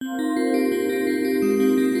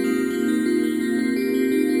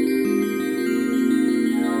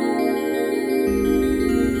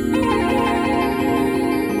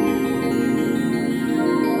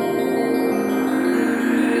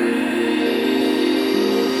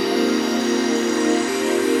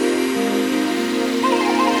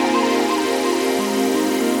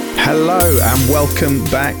Hello and welcome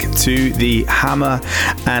back to the Hammer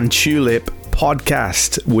and Tulip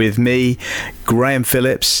podcast with me, Graham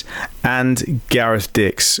Phillips, and Gareth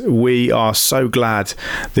Dix. We are so glad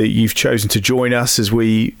that you've chosen to join us as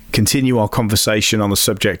we continue our conversation on the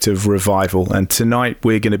subject of revival. And tonight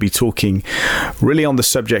we're going to be talking really on the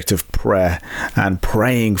subject of prayer and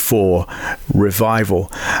praying for revival.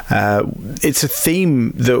 It's a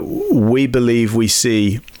theme that we believe we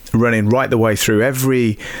see running right the way through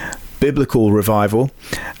every biblical revival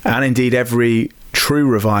and indeed every true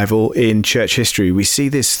revival in church history. We see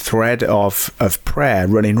this thread of prayer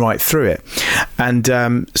running right through it. And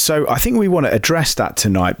so I think we want to address that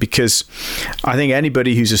tonight, because I think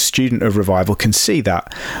anybody who's a student of revival can see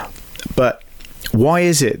that. But why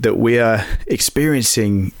is it that we are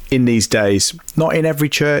experiencing in these days, not in every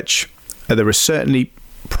church, there are certainly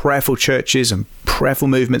prayerful churches and prayerful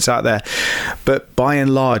movements out there, but by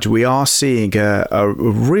and large we are seeing a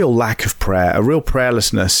real lack of prayer, a real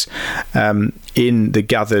prayerlessness in the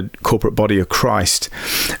gathered corporate body of Christ.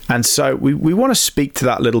 And so we want to speak to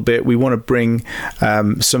that a little bit. We want to bring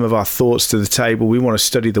some of our thoughts to the table. We want to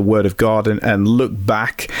study the Word of God and look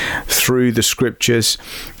back through the Scriptures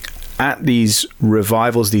at these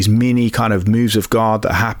revivals, these mini kind of moves of God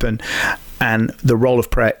that happen, and the role of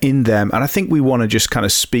prayer in them. And I think we want to just kind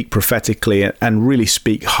of speak prophetically and really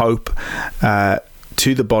speak hope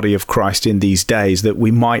to the body of Christ in these days, that we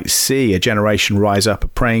might see a generation rise up, a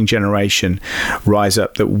praying generation rise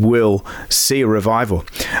up that will see a revival.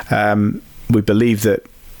 We believe that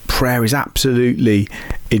prayer is absolutely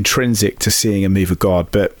intrinsic to seeing a move of God,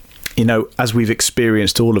 but you know, as we've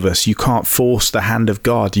experienced, all of us, you can't force the hand of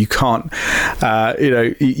God. You can't,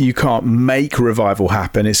 you can't make revival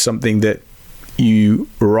happen. It's something that you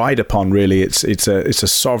ride upon. Really, it's a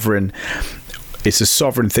sovereign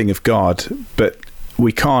thing of God. But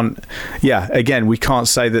we can't, we can't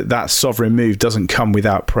say that sovereign move doesn't come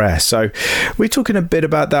without prayer. So we're talking a bit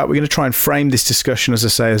about that. We're going to try and frame this discussion, as I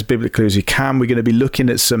say, as biblically as we can. We're going to be looking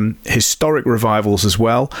at some historic revivals as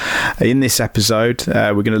well in this episode.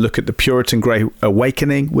 We're going to look at the Puritan Great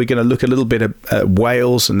Awakening. We're going to look a little bit at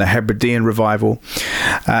Wales and the Hebridean revival.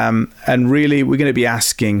 And really, we're going to be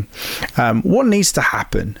asking what needs to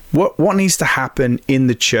happen? What needs to happen in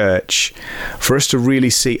the church for us to really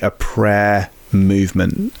see a prayer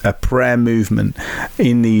movement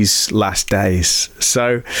in these last days.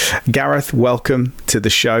 So Gareth, welcome to the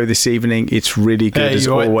show this evening. It's really good as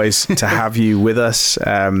always to have you with us,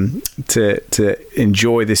 to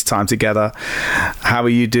enjoy this time together. How are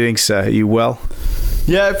you doing, sir? Are you well?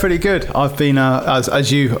 Yeah, pretty good. I've been, as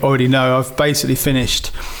you already know, I've basically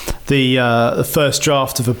finished the first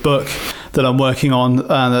draft of a book that I'm working on.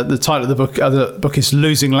 The title of the book is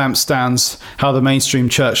Losing Lampstands: How the Mainstream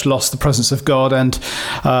Church Lost the Presence of God, and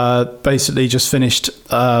basically just finished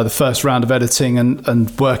the first round of editing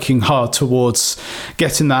and working hard towards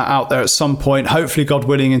getting that out there at some point, hopefully, God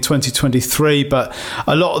willing, in 2023. But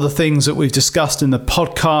a lot of the things that we've discussed in the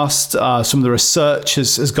podcast, some of the research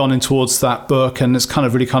has gone in towards that book, and it's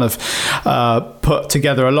really put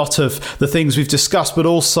together a lot of the things we've discussed, but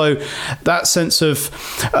also that sense of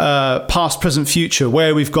past, present, future,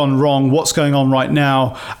 where we've gone wrong, what's going on right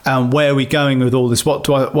now, and where are we going with all this? What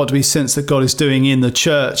do we sense that God is doing in the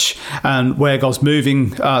church, and where God's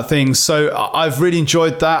moving things? So I've really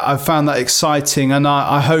enjoyed that. I've found that exciting, and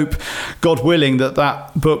I hope, God willing,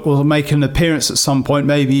 that book will make an appearance at some point,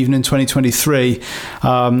 maybe even in 2023,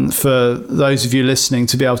 for those of you listening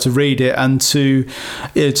to be able to read it and to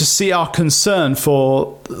see our concern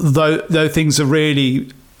for though things are really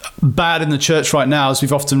bad in the church right now, as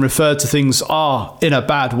we've often referred to things are in a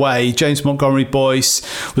bad way. James Montgomery Boyce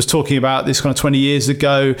was talking about this 20 years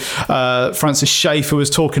ago. Francis Schaeffer was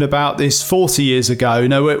talking about this 40 years ago.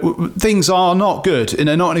 Things are not good,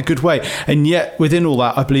 not in a good way. And yet within all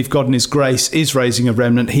that, I believe God in his grace is raising a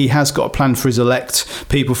remnant. He has got a plan for his elect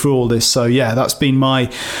people through all this. So that's been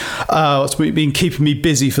what's been keeping me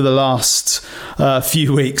busy for the last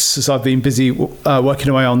few weeks, as I've been busy working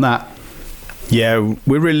away on that. Yeah,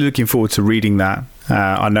 we're really looking forward to reading that.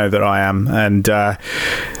 I know that I am, and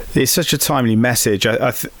it's such a timely message.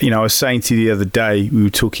 I was saying to you the other day, we were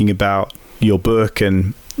talking about your book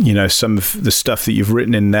and some of the stuff that you've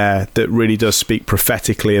written in there that really does speak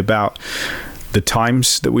prophetically about the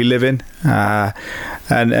times that we live in.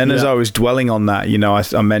 And as I was dwelling on that,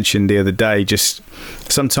 I mentioned the other day, just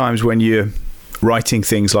sometimes when you're writing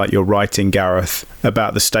things like you're writing, Gareth,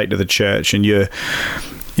 about the state of the church, and you're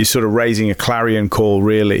sort of raising a clarion call,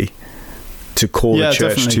 really, to call the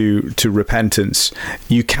church to repentance,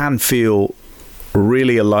 you can feel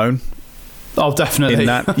really alone. Oh, definitely. In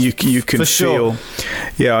that, you can feel. Sure.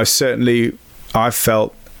 Yeah, I've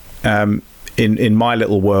felt in my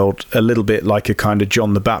little world, a little bit like a kind of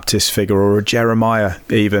John the Baptist figure or a Jeremiah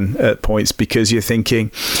even at points, because you're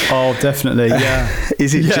thinking, oh, definitely, yeah.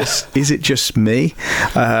 Is it just me,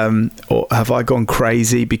 or have I gone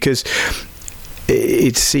crazy? Because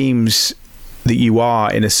it seems that you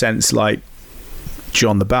are, in a sense, like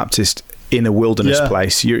John the Baptist in a wilderness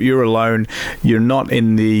place. You're alone. You're not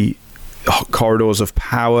in the corridors of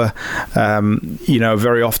power.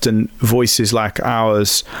 Very often voices like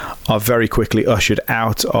ours are very quickly ushered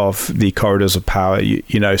out of the corridors of power,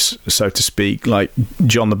 so to speak. Like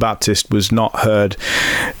John the Baptist was not heard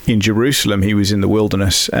in Jerusalem, he was in the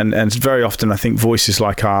wilderness, and very often I think voices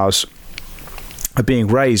like ours are being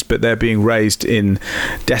raised, but they're being raised in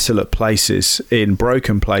desolate places, in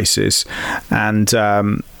broken places, and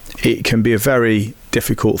it can be a very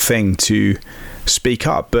difficult thing to speak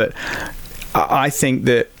up. But I think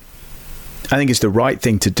it's the right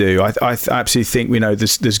thing to do. I absolutely think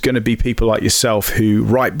there's going to be people like yourself who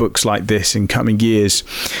write books like this in coming years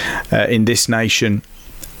in this nation,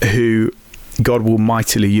 who God will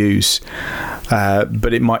mightily use,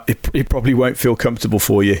 but it probably won't feel comfortable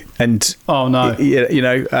for you. And oh no,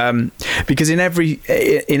 because in every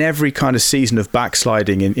kind of season of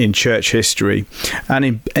backsliding in church history,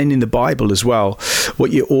 and in the Bible as well,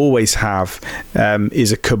 what you always have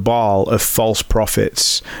is a cabal of false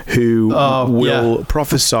prophets who will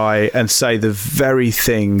prophesy and say the very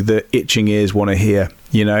thing that itching ears want to hear.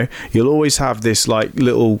 You'll always have this like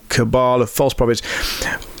little cabal of false prophets.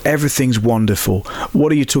 Everything's wonderful.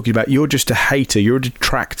 What are you talking about? You're just a hater. You're a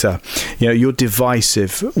detractor. You're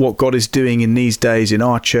divisive. What God is doing in these days in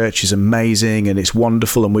our church is amazing and it's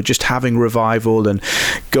wonderful, and we're just having revival, and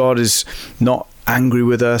God is not angry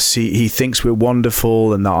with us. He thinks we're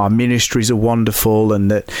wonderful, and that our ministries are wonderful, and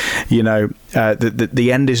that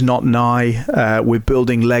the end is not nigh. We're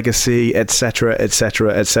building legacy, etc.,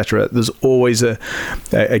 etc., etc. There's always a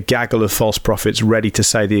gaggle of false prophets ready to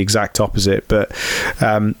say the exact opposite. But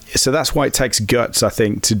so that's why it takes guts, I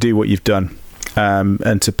think, to do what you've done,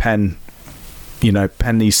 and to pen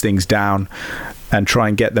these things down and try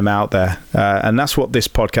and get them out there, and that's what this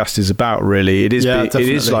podcast is about. Really, it is. It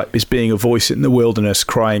is like it's being a voice in the wilderness,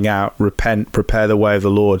 crying out, "Repent, prepare the way of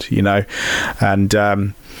the Lord." And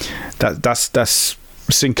that's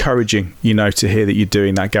it's encouraging, to hear that you're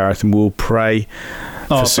doing that, Gareth. And we'll pray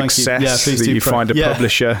for success, that you find a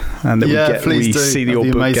publisher, and that we see your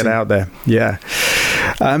book get out there. Yeah.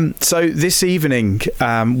 So this evening,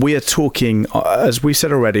 we are talking, as we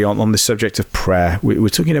said already, on the subject of prayer. We're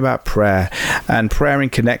talking about prayer, and prayer in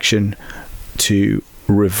connection to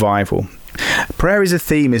revival. Prayer is a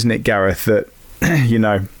theme, isn't it, Gareth, that,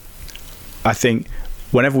 I think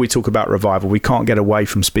whenever we talk about revival, we can't get away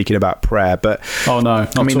from speaking about prayer. But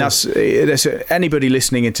that's anybody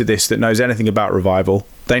listening into this that knows anything about revival,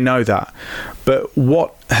 they know that. But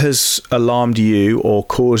what has alarmed you or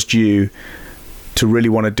caused you to really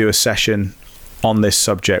want to do a session on this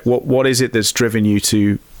subject? What is it that's driven you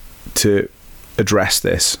to address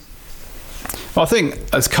this? Well, I think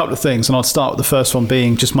there's a couple of things, and I'll start with the first one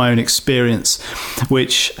being just my own experience,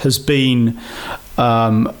 which has been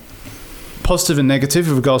positive and negative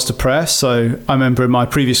with regards to prayer. So I remember in my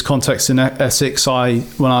previous context in Essex,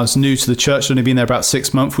 when I was new to the church, I'd only been there about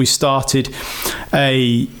 6 months, we started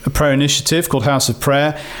a prayer initiative called House of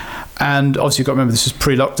Prayer. And obviously you've got to remember this was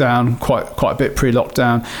pre-lockdown, quite a bit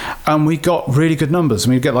pre-lockdown. And we got really good numbers.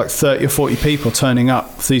 We'd get like 30 or 40 people turning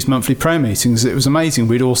up for these monthly prayer meetings. It was amazing.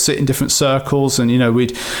 We'd all sit in different circles and,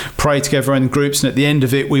 we'd pray together in groups. And at the end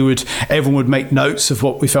of it, everyone would make notes of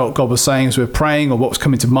what we felt God was saying as we were praying, or what was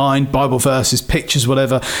coming to mind, Bible verses, pictures,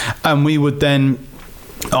 whatever. And we would then,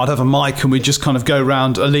 I'd have a mic and we'd just kind of go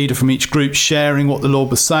around, a leader from each group sharing what the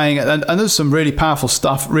Lord was saying. And there's some really powerful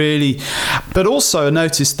stuff, really. But also I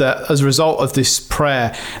noticed that as a result of this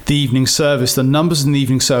prayer, the evening service, the numbers in the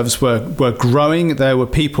evening service were growing. There were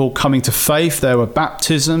people coming to faith. There were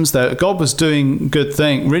baptisms. God was doing good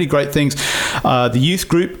things, really great things. The youth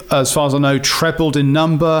group, as far as I know, trebled in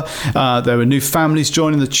number. There were new families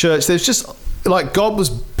joining the church. There's just like God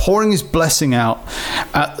was pouring his blessing out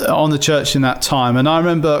on the church in that time. And I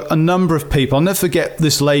remember a number of people, I'll never forget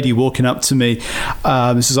this lady walking up to me,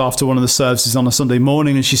 this is after one of the services on a Sunday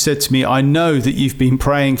morning, and she said to me, "I know that you've been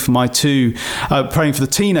praying for praying for the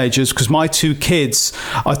teenagers, because my 2 kids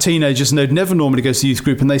are teenagers and they'd never normally go to the youth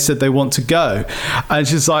group, and they said they want to go." And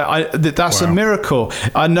she's like, that's a miracle.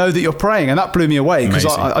 I know that you're praying. And that blew me away, because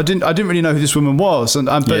I didn't really know who this woman was,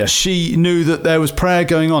 but she knew that there was prayer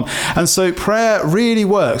going on. And so prayer really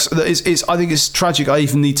works. I think it's tragic I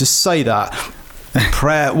even need to say that.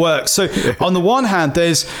 Prayer works. So on the one hand,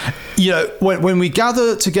 there's when we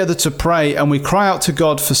gather together to pray and we cry out to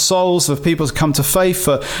God for souls, for people to come to faith,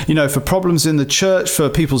 for problems in the church, for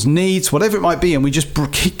people's needs, whatever it might be, and we just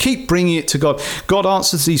keep bringing it to God. God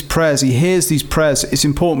answers these prayers. He hears these prayers. It's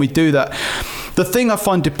important we do that. The thing I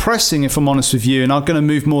find depressing, if I'm honest with you, and I'm going to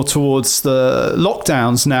move more towards the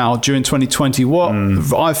lockdowns now during 2020, what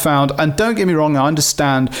I found, and don't get me wrong, I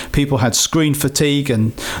understand people had screen fatigue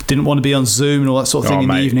and didn't want to be on Zoom and all that sort of thing in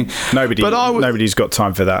the evening. Nobody's got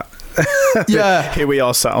time for that. Yeah. Here we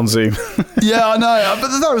are sat on Zoom. Yeah, I know.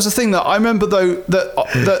 But that was the thing that I remember, though,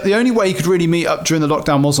 that the only way you could really meet up during the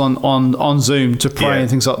lockdown was on Zoom to pray and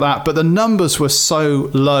things like that. But the numbers were so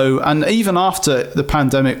low. And even after the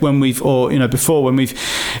pandemic, when you've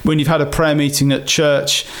had a prayer meeting at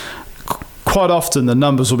church, quite often the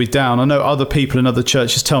numbers will be down. I know other people in other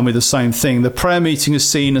churches tell me the same thing. The prayer meeting is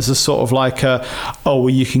seen as a sort of like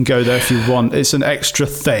you can go there if you want. It's an extra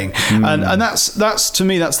thing. And that's to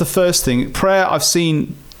me, that's the first thing. Prayer, I've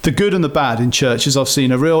seen the good and the bad in churches. I've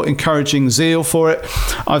seen a real encouraging zeal for it.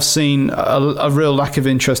 I've seen a real lack of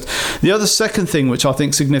interest. The other second thing, which I think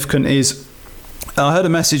is significant, is I heard a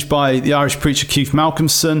message by the Irish preacher Keith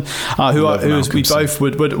Malcolmson, we both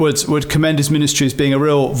would commend his ministry as being a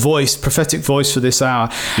real voice, prophetic voice for this hour.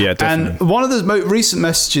 Yeah, definitely. And one of the most recent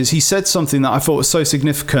messages, he said something that I thought was so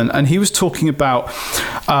significant, and he was talking about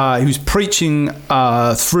he was preaching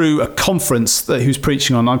through a conference that he was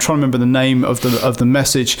preaching on. I'm trying to remember the name of the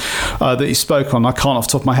message that he spoke on. I can't off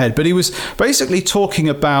the top of my head, but he was basically talking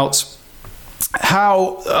about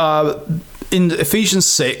how in Ephesians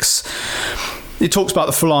 6. It talks about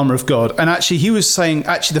the full armour of God. And actually, he was saying,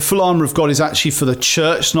 the full armour of God is actually for the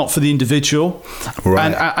church, not for the individual.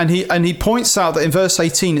 Right. And he points out that in verse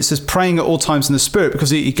 18, it says praying at all times in the Spirit, because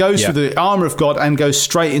he goes through the armour of God and goes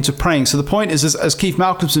straight into praying. So the point is, as Keith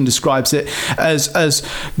Malcolmson describes it, as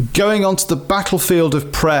going onto the battlefield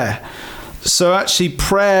of prayer. So actually,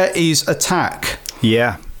 prayer is attack.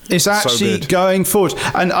 Yeah. It's actually going forward.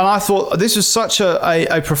 And I thought this was such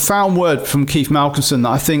a profound word from Keith Malcolmson that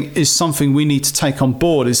I think is something we need to take on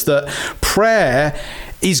board, is that prayer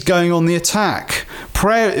is going on the attack.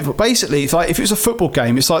 Prayer, basically, it's like if it was a football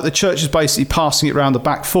game, it's like the church is basically passing it around the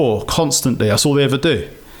back four constantly. That's all they ever do.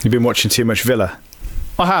 You've been watching too much Villa.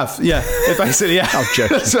 I have, yeah. Basically, yeah. I'm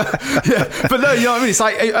joking. But no, you know what I mean? It's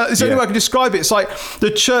like, it's the only way I can describe it. It's like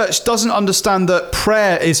the church doesn't understand that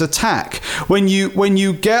prayer is attack. When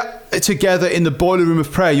you get together in the boiler room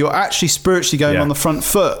of prayer, you're actually spiritually going on the front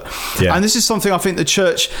foot. Yeah. And this is something I think the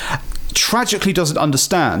church tragically doesn't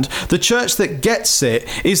understand. The church that gets it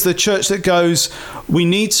is the church that goes, we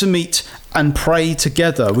need to meet and pray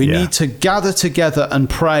together. We need to gather together and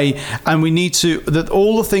pray, and we need to, that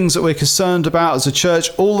all the things that we're concerned about as a church,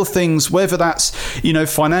 all the things, whether that's,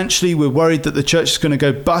 financially, we're worried that the church is going to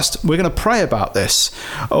go bust, we're going to pray about this.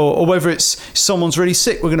 Or whether it's someone's really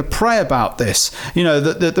sick, we're going to pray about this.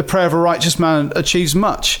 The prayer of a righteous man achieves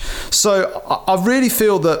much. So I really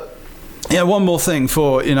feel that, one more thing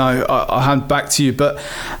for, I'll hand back to you, but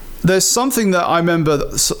there's something that I remember,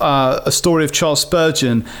 a story of Charles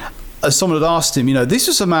Spurgeon. As someone had asked him, this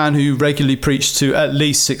was a man who regularly preached to at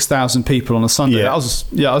least 6,000 people on a Sunday. Yeah. I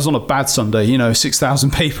was on a bad Sunday,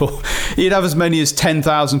 6,000 people. He'd have as many as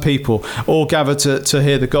 10,000 people all gathered to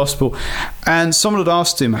hear the gospel. And someone had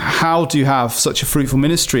asked him, how do you have such a fruitful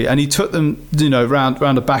ministry? And he took them,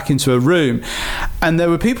 round the back into a room. And there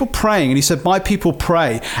were people praying. And he said, my people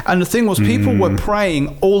pray. And the thing was, people were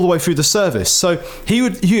praying all the way through the service. So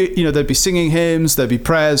they'd be singing hymns, there'd be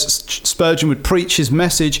prayers. Spurgeon would preach his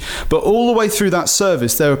message. But all the way through that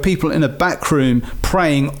service, there were people in a back room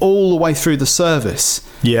praying all the way through the service.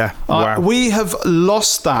 Yeah. Wow. We have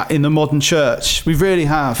lost that in the modern church. We really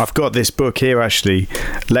have. I've got this book here, actually,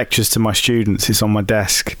 Lectures to My Students. It's on my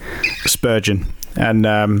desk, Spurgeon.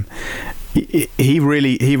 And he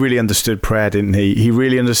really understood prayer, didn't he? He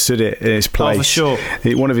really understood it in its place. Oh, for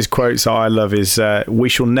sure. One of his quotes I love is, we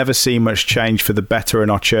shall never see much change for the better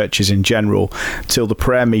in our churches in general till the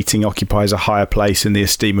prayer meeting occupies a higher place in the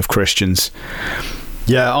esteem of Christians.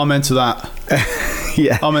 Yeah, I'm into that.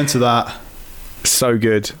 Yeah. I'm into that. So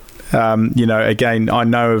good. Again, I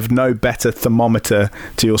know of no better thermometer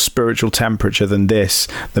to your spiritual temperature than this,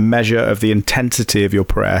 the measure of the intensity of your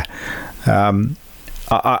prayer.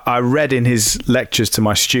 I read in his lectures to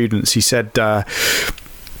my students, he said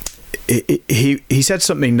he said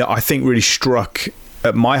something that I think really struck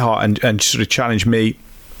at my heart and sort of challenged me.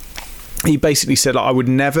 He basically said, I would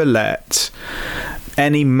never let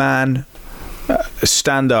any man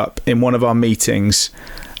stand up in one of our meetings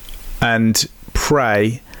and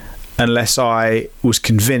pray unless I was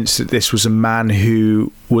convinced that this was a man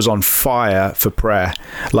who was on fire for prayer.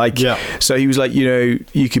 So he was like,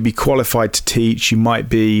 you could be qualified to teach, you might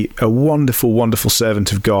be a wonderful, wonderful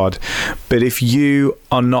servant of God, but if you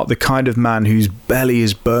are not the kind of man whose belly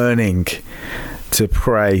is burning to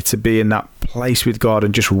pray, to be in that place with God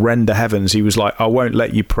and just rend the heavens, he was like, I won't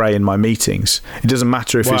let you pray in my meetings. It doesn't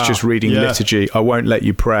matter if it's just reading liturgy, I won't let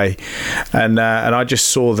you pray. And I just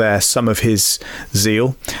saw there some of his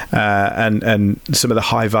zeal and some of the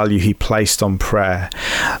high value he placed on prayer.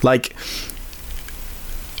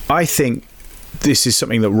 I think this is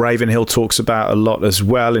something that Ravenhill talks about a lot as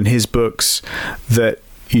well in his books, that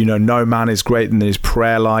no man is greater than his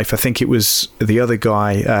prayer life. I think it was the other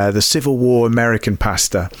guy, the Civil War American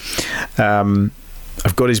pastor.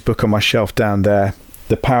 I've got his book on my shelf down there,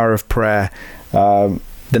 The Power of Prayer. The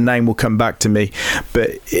name will come back to me,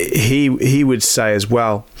 but he would say as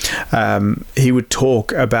well, he would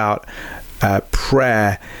talk about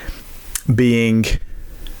prayer being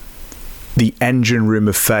the engine room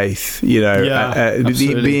of faith,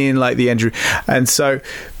 being like the engine. And so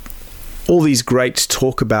all these greats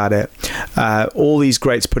talk about it. All these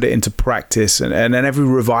greats put it into practice. And then every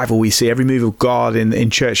revival we see, every move of God in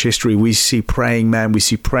church history, we see praying men, we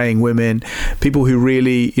see praying women, people who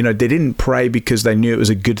really, they didn't pray because they knew it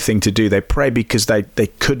was a good thing to do. They prayed because they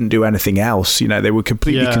couldn't do anything else. They were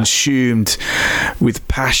completely consumed with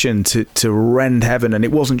passion to rend heaven. And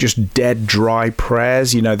it wasn't just dead, dry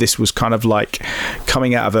prayers. This was kind of like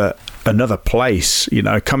coming out of another place,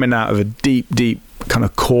 coming out of a deep, deep kind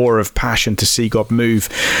of core of passion to see God move.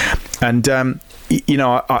 And I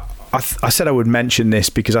said I would mention this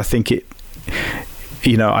because I think it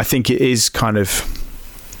is kind of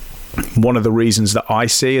one of the reasons that I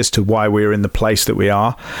see as to why we're in the place that we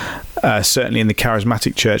are. Certainly in the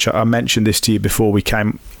charismatic church. I mentioned this to you before we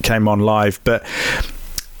came on live, but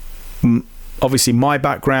obviously my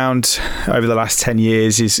background over the last 10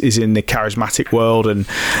 years is in the charismatic world, and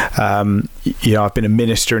I've been a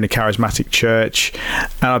minister in a charismatic church,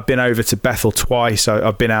 and I've been over to Bethel twice.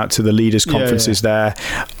 I've been out to the leaders conferences there.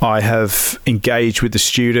 I have engaged with the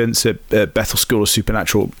students at Bethel School of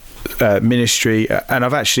Supernatural Ministry, and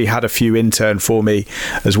I've actually had a few intern for me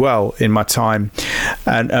as well in my time,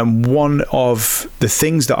 and one of the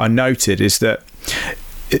things that I noted is that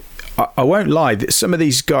I won't lie, that some of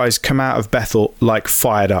these guys come out of Bethel like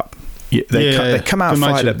fired up. They come out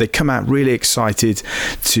fired up. They come out really excited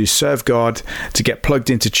to serve God, to get plugged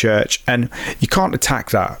into church, and you can't attack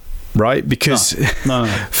that, right? Because no.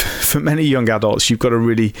 For many young adults, you've got to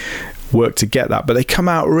really work to get that, but they come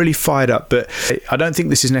out really fired up. But I don't think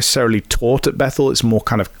this is necessarily taught at Bethel. It's more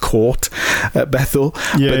kind of caught at Bethel.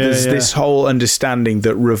 But there's this whole understanding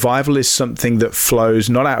that revival is something that flows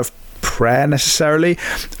not out of prayer necessarily,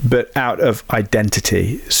 but out of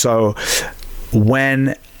identity. So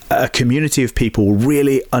when a community of people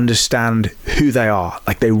really understand who they are,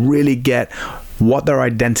 like they really get what their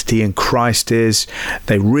identity in Christ is,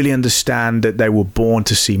 they really understand that they were born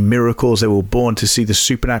to see miracles, they were born to see the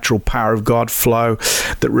supernatural power of God flow,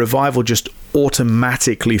 that revival just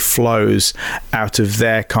automatically flows out of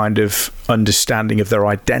their kind of understanding of their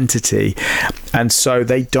identity. And so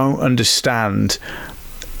they don't understand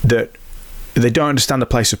the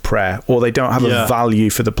place of prayer, or they don't have a value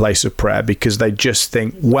for the place of prayer, because they just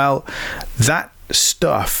think, well, that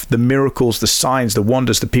stuff, the miracles, the signs, the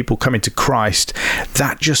wonders, the people coming to Christ,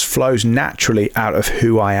 that just flows naturally out of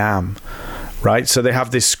who I am, right? So they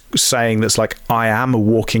have this saying that's like, I am a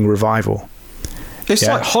walking revival. It's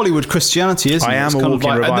like Hollywood Christianity, isn't it? I am a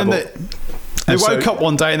walking revival. And then they woke up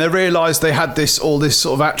one day and they realised they had all this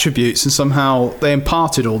sort of attributes, and somehow they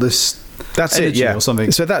imparted all this. That's it, yeah. Or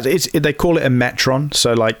something. So they call it a metron.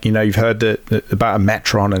 So you've heard about a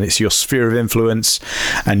metron, and it's your sphere of influence,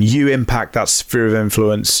 and you impact that sphere of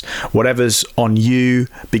influence. Whatever's on you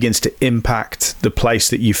begins to impact the place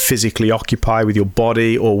that you physically occupy with your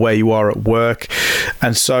body, or where you are at work.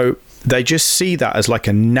 And so they just see that as like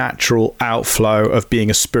a natural outflow of being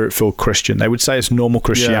a spirit-filled Christian. They would say it's normal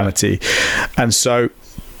Christianity. Yeah. And so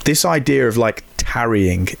this idea of like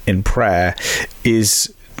tarrying in prayer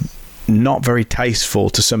is not very tasteful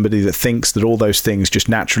to somebody that thinks that all those things just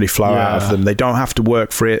naturally flow out of them. They don't have to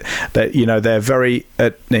work for it. That they're very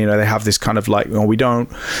they have this kind of like, well, we don't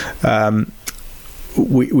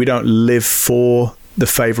live for the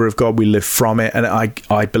favor of God, we live from it. And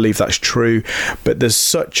I believe that's true, but there's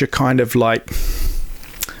such a kind of like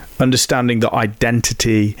understanding that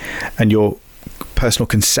identity and your personal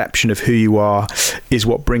conception of who you are is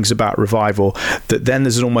what brings about revival, that then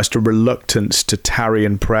there's almost a reluctance to tarry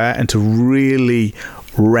in prayer and to really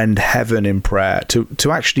rend heaven in prayer,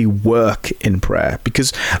 to actually work in prayer.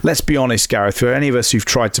 Because let's be honest, Gareth, for any of us who've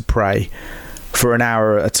tried to pray for an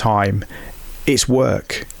hour at a time, it's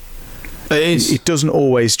work. It is. It doesn't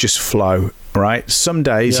always just flow, right? Some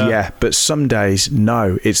days, yeah, but some days,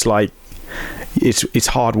 no. It's like it's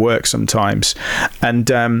hard work sometimes, and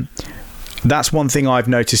that's one thing I've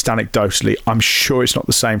noticed anecdotally. I'm sure it's not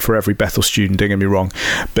the same for every Bethel student, don't get me wrong,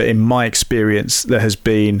 but in my experience, there has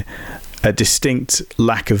been a distinct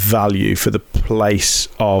lack of value for the place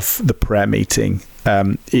of the prayer meeting.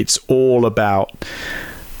 It's all about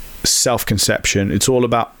self-conception. It's all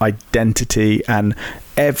about identity, and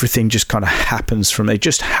everything just kind of happens from it.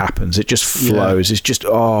 Just happens. It just flows. It's just,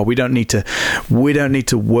 we don't need to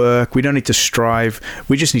work. We don't need to strive.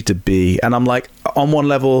 We just need to be. And I'm like, on one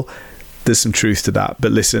level, there's some truth to that.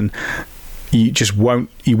 But listen, you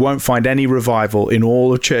won't find any revival in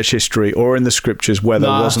all of church history or in the scriptures where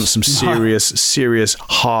there wasn't some serious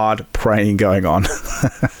hard praying going on.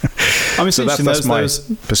 I mean, so that's my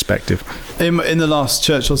perspective. In the last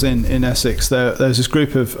church I was in Essex, there's this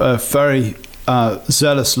group of very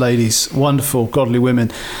zealous ladies, wonderful, godly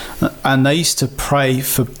women, and they used to pray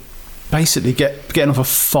for basically getting off for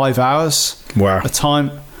 5 hours a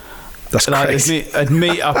time. That's crazy. I'd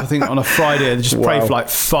meet up, I think, on a Friday and just pray for like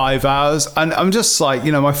 5 hours. And I'm just like,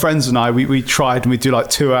 my friends and I, we tried and we do like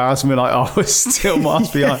 2 hours and we're like, we're still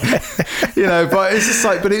miles behind. But it's just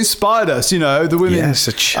like, but it inspired us, the women. Yeah, it's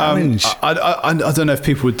a challenge. I don't know if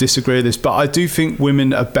people would disagree with this, but I do think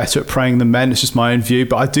women are better at praying than men. It's just my own view.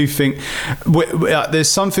 But I do think there's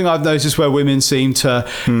something I've noticed where women seem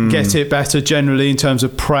to get it better generally in terms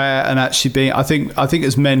of prayer and actually being, I think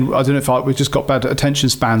as men, I don't know if we've just got bad attention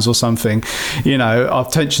spans or something. Our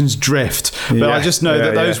attentions drift, but I just know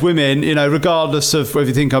that those women, regardless of whether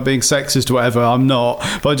you think I'm being sexist or whatever, I'm not,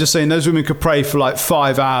 but I'm just saying those women could pray for like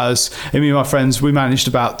 5 hours, and me and my friends, we managed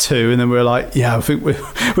about 2, and then we're like, I think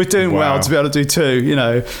we're doing well to be able to do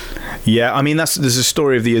 2. Yeah, I mean, there's a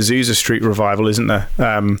story of the Azusa Street revival, isn't there?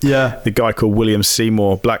 The guy called William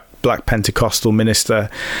Seymour, black Pentecostal minister,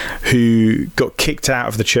 who got kicked out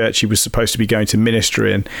of the church he was supposed to be going to minister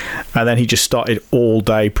in, and then he just started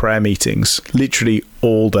all-day prayer meetings, literally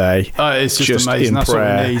all day. It's just amazing. In That's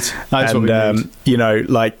prayer. What we need. That's what we need.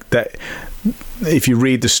 Like that. If you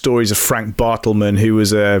read the stories of Frank Bartleman, who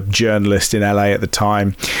was a journalist in LA at the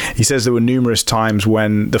time, he says there were numerous times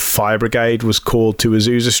when the fire brigade was called to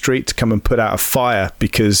Azusa Street to come and put out a fire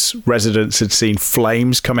because residents had seen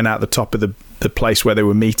flames coming out the top of the place where they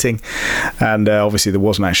were meeting, and obviously there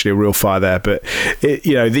wasn't actually a real fire there, but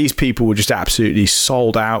these people were just absolutely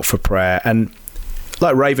sold out for prayer. And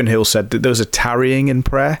like Ravenhill said, that there was a tarrying in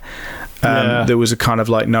prayer. There was a kind of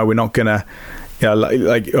like, no, we're not gonna,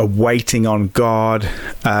 like a waiting on God,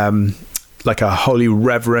 like a holy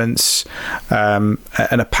reverence, and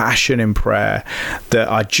a passion in prayer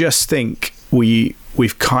that I just think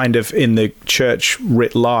we've kind of, in the church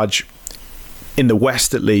writ large, in the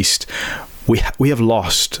West at least, we have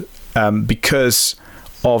lost, because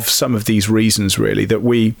of some of these reasons, really, that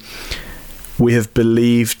we have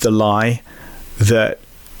believed the lie that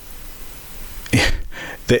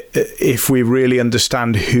if we really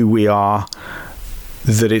understand who we are,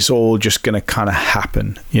 that it's all just going to kind of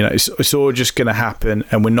happen. It's all just going to happen,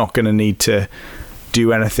 and we're not going to need to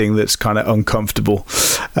do anything that's kind of uncomfortable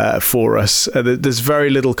for us. There's very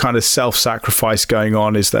little kind of self-sacrifice going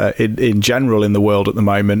on, is there, in general in the world at the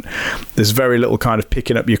moment. There's very little kind of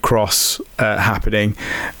picking up your cross happening.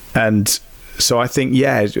 And so I think,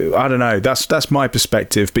 I don't know, that's my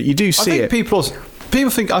perspective, but you do see it.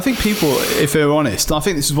 I think people, if they're honest, and I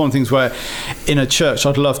think this is one of the things where in a church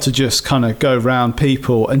I'd love to just kind of go around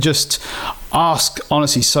people and just ask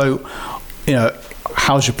honestly, so,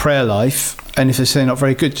 how's your prayer life? And if they say not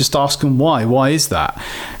very good, just ask them why. Why is that?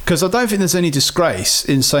 Because I don't think there's any disgrace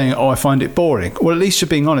in saying, I find it boring. Well, at least you're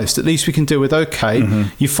being honest. At least we can deal with,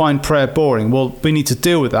 you find prayer boring. Well, we need to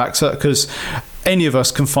deal with that because any of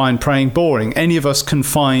us can find praying boring. Any of us can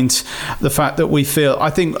find the fact that we feel, I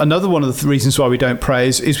think another one of the reasons why we don't pray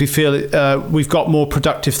is we feel we've got more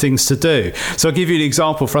productive things to do. So I'll give you an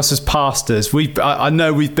example for us as pastors. I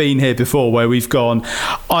know we've been here before where we've gone,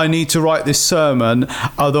 I need to write this sermon,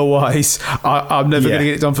 otherwise I'm never going to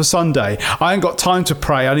get it done for Sunday. I ain't got time to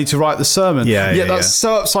pray, I need to write the sermon. That's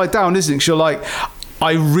so upside down, isn't it? Because you're like,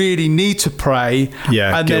 I really need to pray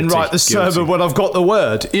and then write the sermon when I've got the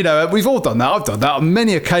word. We've all done that. I've done that on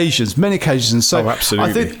many occasions. So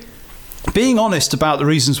absolutely. being honest about the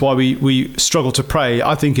reasons why we struggle to pray,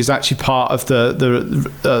 I think, is actually part of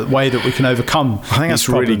the way that we can overcome. I think that's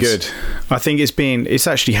really good. I think it's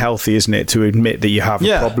actually healthy, isn't it, to admit that you have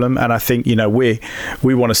a problem. And I think, you know, we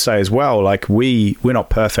want to say as well, like we're not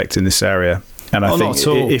perfect in this area. And I think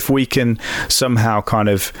if we can somehow kind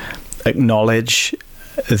of acknowledge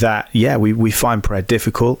that, we find prayer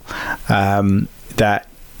difficult, that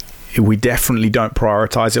we definitely don't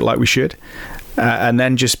prioritize it like we should. And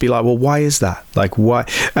then just be like, well, why is that? Like, why?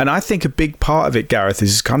 And I think a big part of it, Gareth,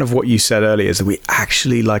 is kind of what you said earlier, is that we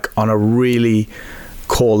actually, like, on a really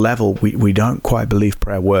core level, we don't quite believe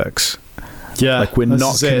prayer works. Yeah. Like, we're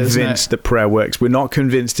not convinced that prayer works. We're not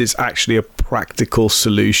convinced it's actually a practical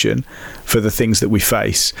solution for the things that we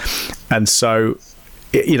face. And so,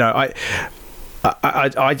 you know,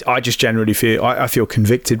 I just generally feel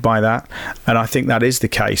convicted by that. And I think that is the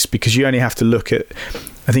case, because you only have to look at,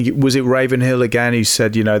 I think was it Ravenhill again who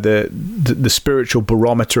said, you know, the spiritual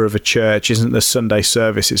barometer of a church isn't the Sunday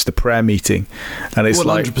service, it's the prayer meeting. And it's 100%,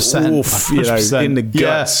 like, oof, you know,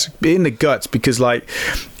 in the guts, because, like,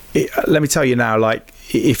 let me tell you now, like,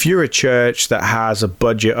 if you're a church that has a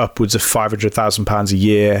budget upwards of £500,000 a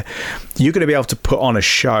year, you're going to be able to put on a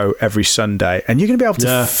show every Sunday, and you're going to be able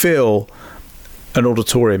to fill an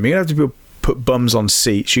auditorium. You're going to have to put bums on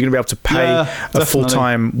seats. You're going to be able to pay a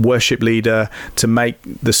full-time worship leader to make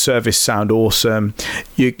the service sound awesome.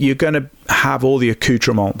 You're going to have all the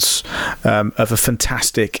accoutrements of a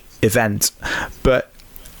fantastic event. But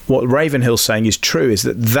what Ravenhill's saying is true, is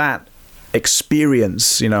that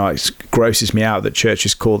experience, you know, it grosses me out that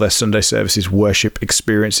churches call their Sunday services worship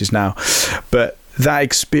experiences now. But that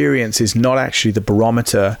experience is not actually the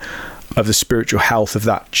barometer of the spiritual health of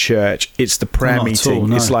that church. It's the prayer meeting.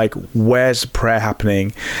 No. It's like, where's the prayer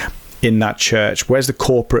happening in that church? Where's the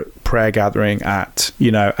corporate prayer gathering at?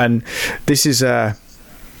 You know, and this is I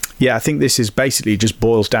think this is basically just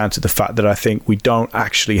boils down to the fact that I think we don't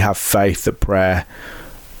actually have faith that prayer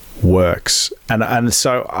works. And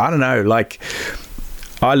so I don't know, like,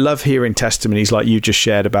 I love hearing testimonies like you just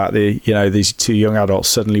shared about these two young adults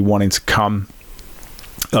suddenly wanting to come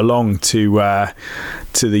along to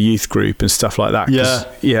the youth group and stuff like that.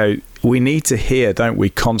 You know, we need to hear, don't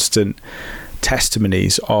we, constant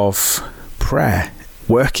testimonies of prayer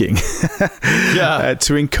working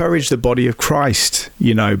to encourage the body of Christ,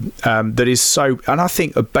 you know, that is so. And I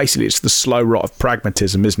think basically it's the slow rot of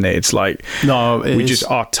pragmatism, isn't it? It's like,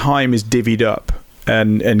 our time is divvied up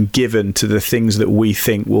and given to the things that we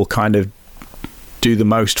think will kind of do the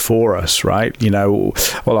most for us, right? You know,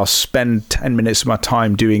 well, I'll spend 10 minutes of my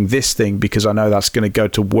time doing this thing because I know that's going to go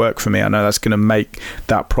to work for me. I know that's going to make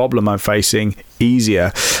that problem I'm facing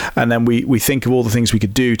easier. And then we think of all the things we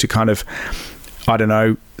could do to kind of, I don't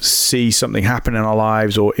know, see something happen in our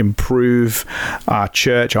lives or improve our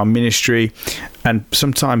church, our ministry. And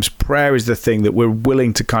sometimes prayer is the thing that we're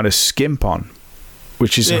willing to kind of skimp on,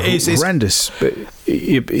 which is horrendous. But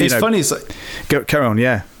it's funny. It's like, carry on,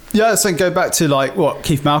 yeah. Yeah, so go back to like what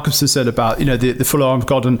Keith Malcolmson said about, you know, the full arm of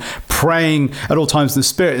God and praying at all times in the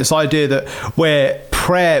Spirit. This idea that where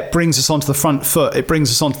prayer brings us onto the front foot, it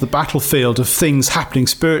brings us onto the battlefield of things happening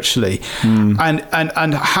spiritually,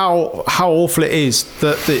 and how awful it is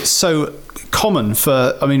that it's so common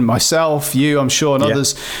for, I mean, myself, you, I'm sure, and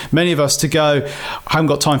others, many of us, to go, I haven't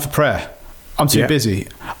got time for prayer. I'm too busy.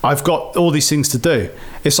 I've got all these things to do.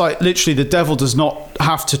 It's like literally the devil does not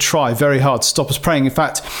have to try very hard to stop us praying. In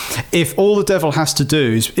fact, if all the devil has to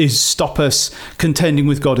do is stop us contending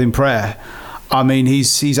with God in prayer, I mean,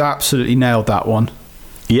 he's absolutely nailed that one.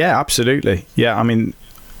 Yeah, absolutely. Yeah, I mean,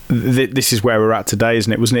 this is where we're at today,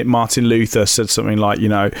 isn't it? Wasn't it Martin Luther said something like, you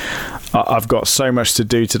know, I've got so much to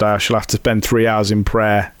do today, I shall have to spend 3 hours in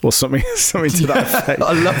prayer, or something to that effect.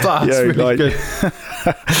 I love that. It's really good.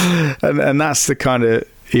 and that's the kind of,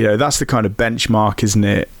 you know, that's the kind of benchmark, isn't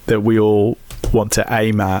it, that we all want to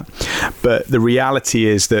aim at. But the reality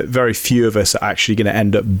is that very few of us are actually going to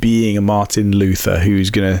end up being a Martin Luther who's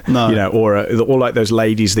going to, you know, or like those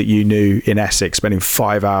ladies that you knew in Essex spending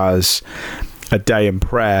 5 hours a day in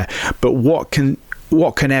prayer. But what can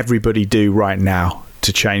everybody do right now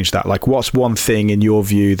to change that? Like, what's one thing in your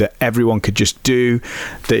view that everyone could just do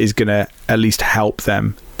that is going to at least help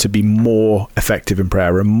them to be more effective in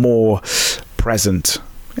prayer and more present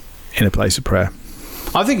in a place of prayer?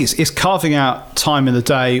 I think it's carving out time in the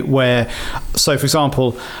day where, so for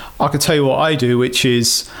example, I could tell you what I do, which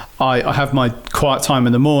is I have my quiet time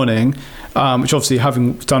in the morning, which obviously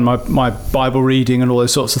having done my Bible reading and all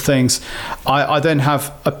those sorts of things, I then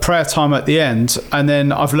have a prayer time at the end, and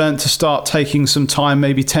then I've learned to start taking some time,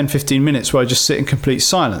 maybe 10-15 minutes, where I just sit in complete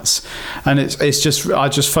silence, and it's just I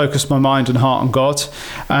just focus my mind and heart on God,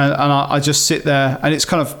 and I just sit there, and it's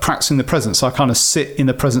kind of practicing the presence. I kind of sit in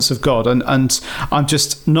the presence of God, and I'm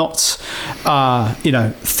just not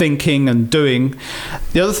thinking and doing.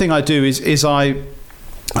 The other thing I do is I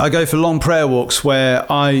go for long prayer walks where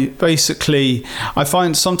I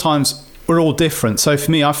find sometimes we're all different. So for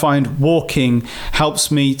me, I find walking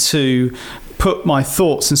helps me to put my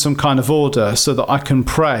thoughts in some kind of order so that I can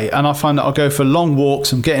pray. And I find that I'll go for long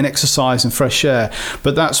walks and getting exercise and fresh air.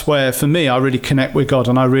 But that's where, for me, I really connect with God,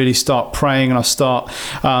 and I really start praying, and I start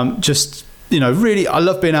really, I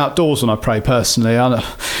love being outdoors when I pray personally. I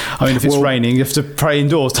mean, if it's raining, you have to pray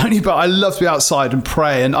indoors, don't you? But I love to be outside and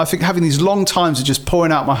pray. And I think having these long times of just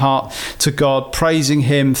pouring out my heart to God, praising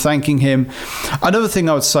Him, thanking Him. Another thing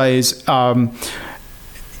I would say is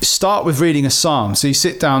start with reading a psalm. So you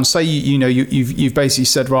sit down, say you've basically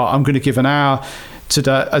said, right, I'm going to give an hour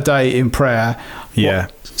a day in prayer. Yeah.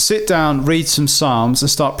 Sit down, read some psalms,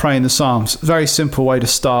 and start praying the psalms. Very simple way to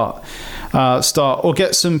start. Or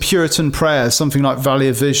get some Puritan prayers, something like Valley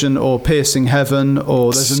of Vision or Piercing Heaven,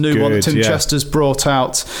 or there's a new one that Tim Chester's brought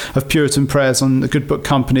out of Puritan prayers on the Good Book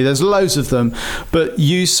Company. There's loads of them, but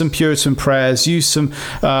use some Puritan prayers, use some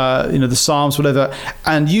the Psalms, whatever,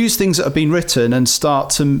 and use things that have been written, and start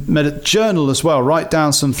to journal as well. Write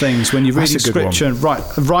down some things when you're reading scripture, and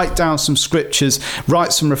write down some scriptures,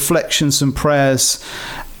 write some reflections, some prayers.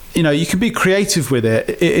 You can be creative with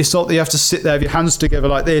it. It's not that you have to sit there with your hands together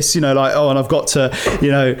like this, and I've got to,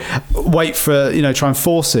 wait for, try and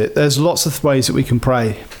force it. There's lots of ways that we can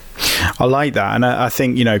pray. I like that. And I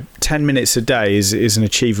think, 10 minutes a day is an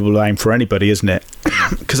achievable aim for anybody, isn't it?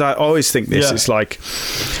 Because I always think this, It's like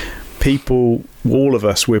people, all of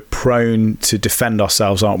us, we're prone to defend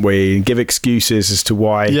ourselves, aren't we? And give excuses as to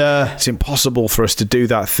why it's impossible for us to do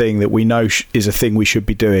that thing that we know is a thing we should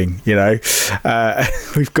be doing.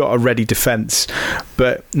 We've got a ready defense,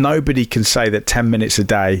 but nobody can say that 10 minutes a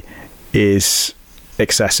day is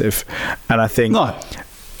excessive. And I think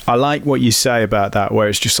I like what you say about that, where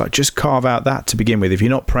it's just like, just carve out that to begin with. If you're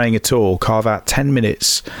not praying at all, carve out 10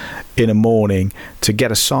 minutes in a morning to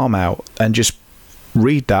get a psalm out and just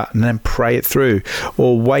read that and then pray it through,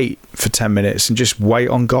 or wait for 10 minutes and just wait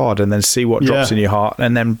on God and then see what drops in your heart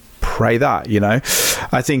and then pray that.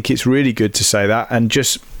 I think it's really good to say that, and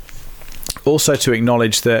just also to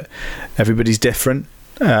acknowledge that everybody's different.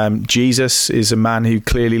 Jesus is a man who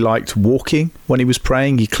clearly liked walking when he was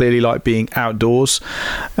praying. He clearly liked being outdoors,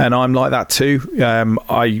 and I'm like that too.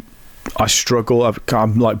 I struggle. I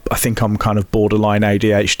think I'm kind of borderline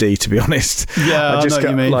ADHD, to be honest. Yeah, I know what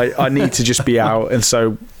you mean. I need to just be out, and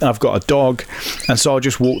so I've got a dog, and so I'll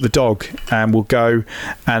just walk the dog, and we'll go,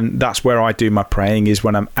 and that's where I do my praying, is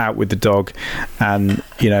when I'm out with the dog, and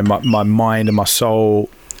my mind and my soul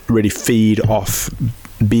really feed off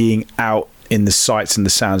being out in the sights and the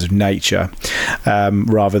sounds of nature,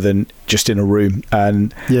 rather than just in a room.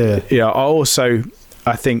 And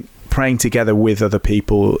I think praying together with other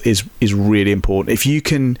people is really important. If you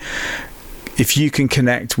can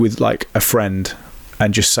connect with like a friend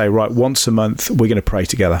and just say, right, once a month we're going to pray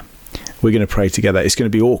together. It's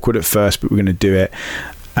going to be awkward at first, but we're going to do it,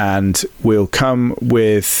 and we'll come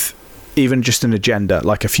with even just an agenda,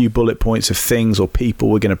 like a few bullet points of things or people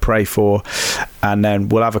we're going to pray for, and then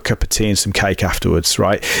we'll have a cup of tea and some cake afterwards,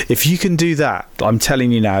 right? If you can do that, I'm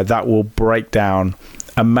telling you now, that will break down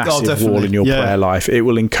a massive wall in your prayer life. It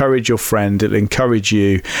will encourage your friend, it'll encourage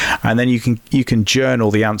you, and then you can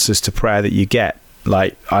journal the answers to prayer that you get.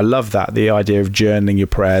 Like, I love that. The idea of journaling your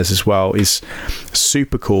prayers as well is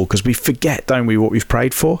super cool, because we forget, don't we, what we've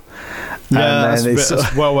prayed for? Yeah,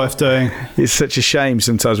 that's well worth doing. It's such a shame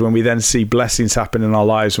sometimes when we then see blessings happen in our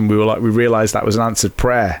lives, and we realised that was an answered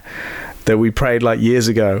prayer that we prayed like years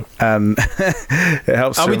ago, and it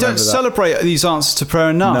helps. And we don't celebrate these answers to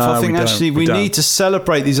prayer enough. No, I think we need to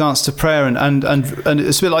celebrate these answers to prayer, and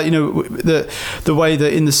it's a bit like the way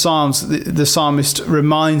that in the Psalms the psalmist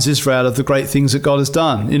reminds Israel of the great things that God has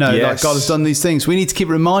done. Like God has done these things. We need to keep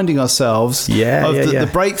reminding ourselves of the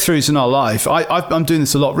breakthroughs in our life. I'm doing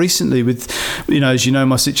this a lot recently with, as you know,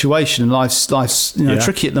 my situation, and life's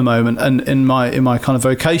tricky at the moment, and in my kind of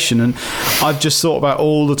vocation, and I've just thought about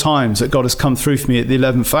all the times that God has come through for me at the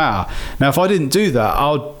 11th hour. Now, if I didn't do that,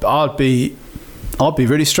 I'd be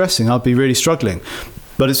really stressing. I'd be really struggling.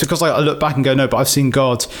 But it's because I look back and go, no, but I've seen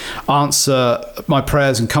God answer my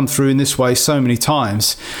prayers and come through in this way so many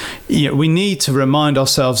times. We need to remind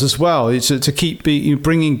ourselves as well to keep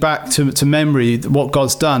bringing back to memory what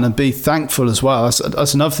God's done and be thankful as well.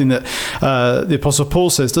 That's another thing that the Apostle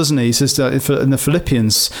Paul says, doesn't he? He says in the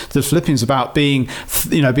Philippians about being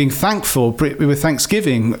thankful with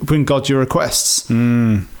thanksgiving, bring God your requests.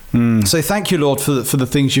 So thank you, Lord, for the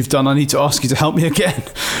things you've done. I need to ask you to help me again,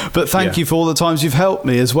 but thank you for all the times you've helped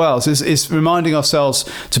me as well. So it's reminding ourselves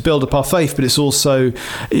to build up our faith, but it's also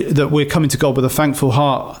that we're coming to God with a thankful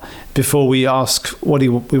heart before we ask what we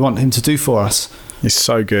want him to do for us. It's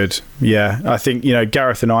so good. Yeah, I think,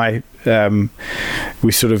 Gareth and I,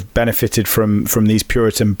 we sort of benefited from these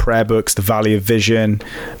Puritan prayer books, The Valley of Vision.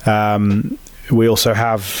 We also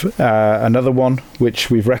have another one which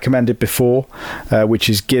we've recommended before, which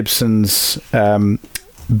is Gibson's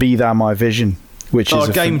Be Thou My Vision, which is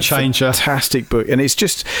a game changer, fantastic book. And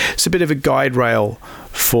it's a bit of a guide rail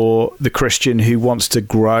for the Christian who wants to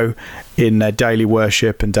grow in their daily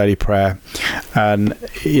worship and daily prayer. And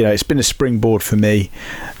it's been a springboard for me,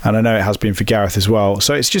 and I know it has been for Gareth as well.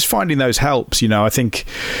 So it's just finding those helps. I think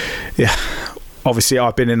obviously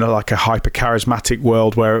I've been in a hyper charismatic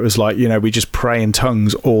world where it was we just pray in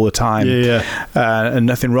tongues all the time. And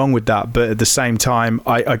nothing wrong with that, but at the same time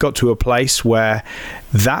I got to a place where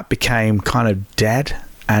that became kind of dead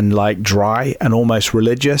and dry and almost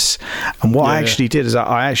religious. And what I actually did is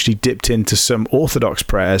I actually dipped into some Orthodox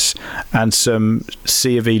prayers and some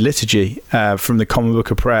C of E liturgy from the Common Book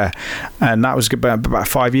of Prayer, and that was about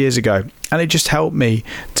 5 years ago. And it just helped me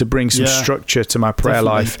to bring some structure to my prayer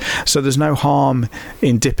life. So there's no harm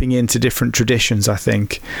in dipping into different traditions, I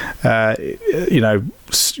think. Only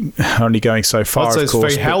going so far, of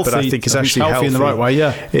course. Very healthy, but I think it's actually healthy in the right way,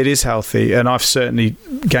 It is healthy. And I've certainly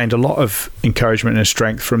gained a lot of encouragement and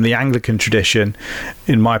strength from the Anglican tradition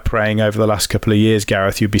in my praying over the last couple of years,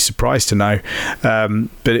 Gareth. You'd be surprised to know.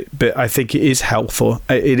 But I think it is helpful.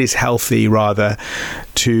 It is healthy, rather,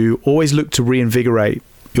 to always look to reinvigorate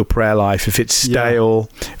your prayer life. If it's stale,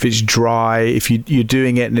 if it's dry, if you're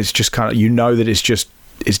doing it and it's just kind of, that it's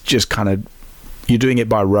just kind of, you're doing it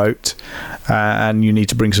by rote, and you need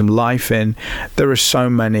to bring some life in. There are so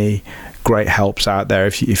many great helps out there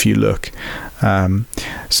if you look.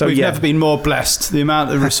 We've never been more blessed. The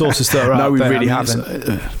amount of resources that are out there. No, we really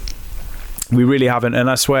haven't. We really haven't. And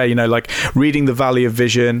I swear, reading The Valley of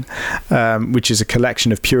Vision, which is a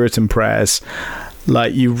collection of Puritan prayers,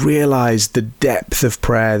 you realize the depth of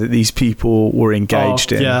prayer that these people were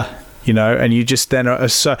engaged in. And you just then are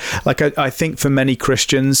so I think for many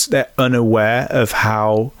Christians, they're unaware of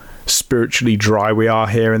how spiritually dry we are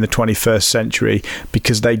here in the 21st century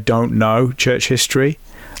because they don't know church history.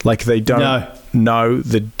 They don't know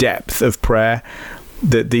the depth of prayer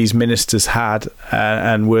that these ministers had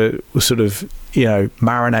and were sort of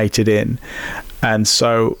marinated in. And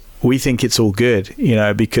so we think it's all good,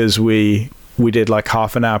 because we did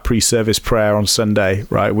half an hour pre-service prayer on Sunday,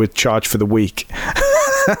 right, with charge for the week.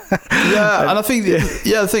 And I think the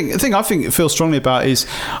thing I think feel strongly about is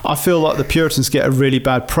I feel like the Puritans get a really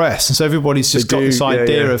bad press, and so everybody's just got this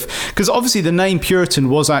idea of, because obviously the name Puritan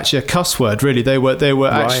was actually a cuss word, really. They were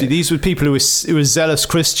actually, these were people who were zealous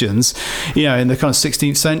Christians, in the kind of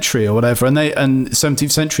 16th century or whatever, and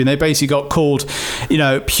 17th century, and they basically got called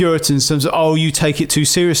Puritans in terms of, you take it too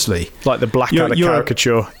seriously, like the Blackadder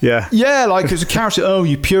caricature. It was a caricature.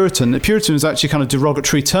 You Puritan. The Puritan was actually kind of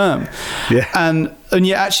derogatory term. And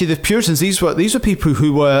yet, actually, the Puritans, these were people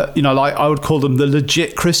who were, I would call them the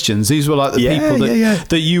legit Christians. These were the people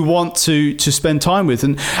that you want to spend time with.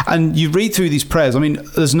 And you read through these prayers. I mean,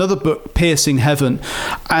 there's another book, Piercing Heaven,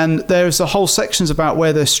 and there's a whole sections about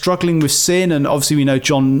where they're struggling with sin. And obviously, we know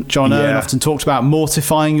John Owen often talked about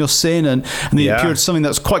mortifying your sin. And the Puritans, something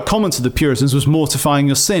that's quite common to the Puritans was mortifying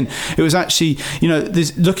your sin. It was actually,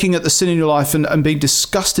 this, looking at the sin in your life and being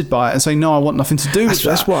disgusted by it and saying, no, I want nothing to do with that.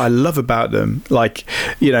 That's what I love about them.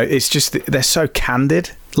 It's just they're so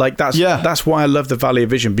candid. That's why I love the Valley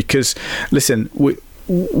of Vision, because listen, we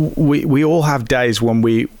all have days when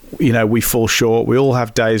we fall short. We all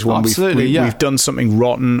have days when we've done something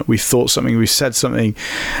rotten, we've thought something, we've said something,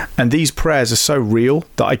 and these prayers are so real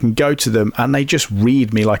that I can go to them and they just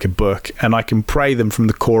read me like a book, and I can pray them from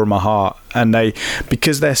the core of my heart, and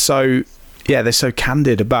because they're so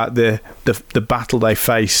candid about the battle they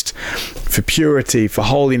faced for purity, for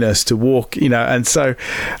holiness, to walk, and so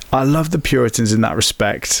I love the Puritans in that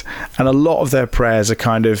respect. And a lot of their prayers are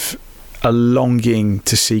kind of a longing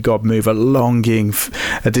to see God move, a longing,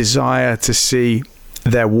 a desire to see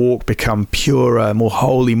their walk become purer, more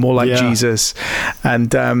holy, more like Jesus.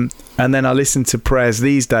 And then I listen to prayers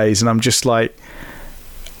these days and I'm just like,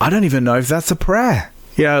 I don't even know if that's a prayer.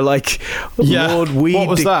 You know, like, Lord, what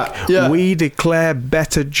was that? Yeah. We declare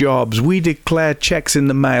better jobs. We declare checks in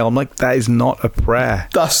the mail. I'm like, that is not a prayer.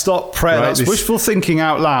 That's not prayer. Right? That's wishful thinking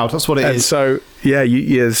out loud. That's what it is. And so,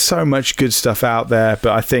 there's so much good stuff out there.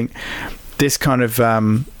 But I think this kind of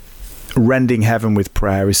rending heaven with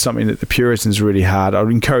prayer is something that the Puritans really had. I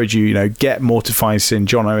would encourage you, get Mortifying Sin,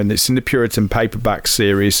 Jono, and it's in the Puritan paperback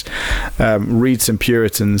series. Read some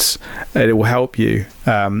Puritans. It will help you.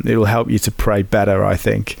 It will help you to pray better, I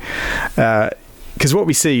think. Because what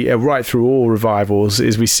we see right through all revivals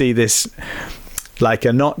is we see this, like,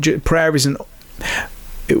 prayer isn't,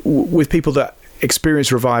 with people that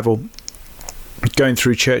experience revival, going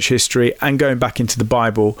through church history and going back into the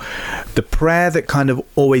Bible, the prayer that kind of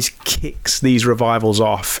always kicks these revivals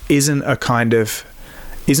off isn't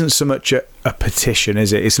so much a petition,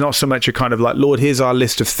 is it? It's not so much a kind of like, Lord, here's our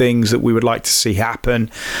list of things that we would like to see happen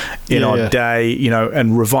in our day,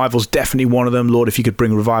 and revival's definitely one of them. Lord, if you could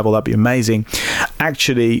bring revival, that'd be amazing.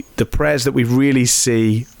 Actually, the prayers that we really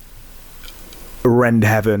see rend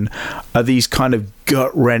heaven are these kind of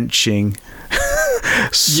gut-wrenching,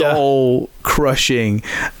 soul-crushing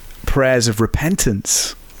prayers of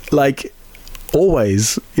repentance, like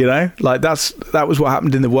always, like that was what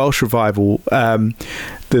happened in the Welsh revival.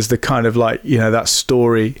 There's the kind of like, that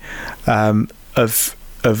story of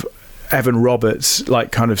Evan Roberts,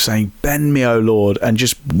 like, kind of saying, "Bend me, O Lord," and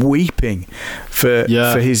just weeping for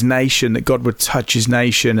his nation, that God would touch his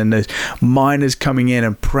nation. And there's miners coming in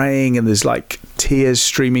and praying, and there's like tears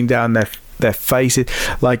streaming down their faces.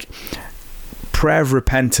 Like, prayer of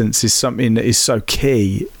repentance is something that is so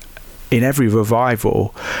key in every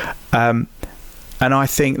revival, and I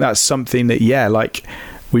think that's something that like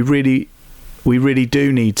we really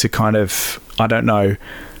do need to kind of, I don't know,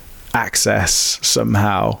 access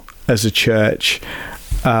somehow as a church.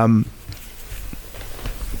 That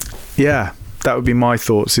would be my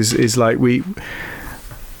thoughts, is like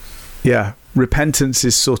repentance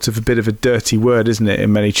is sort of a bit of a dirty word, isn't it,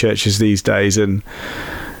 in many churches these days? And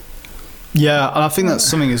and I think that's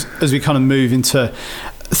something as we kind of move into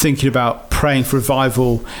thinking about praying for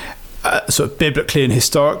revival, sort of biblically and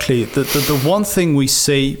historically, the one thing we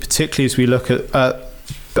see, particularly as we look at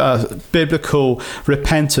biblical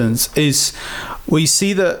repentance, is we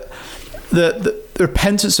see that the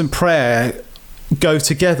repentance and prayer go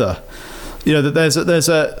together. That there's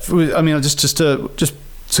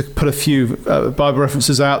to put a few Bible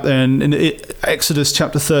references out there, in Exodus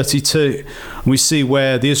chapter 32, we see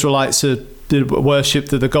where the Israelites did worship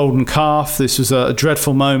the golden calf. This was a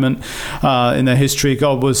dreadful moment in their history.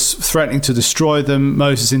 God was threatening to destroy them.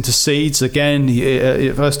 Moses intercedes again.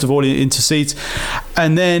 First of all, he intercedes,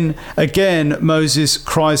 and then again Moses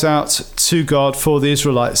cries out to God for the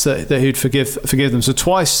Israelites that he'd forgive them. So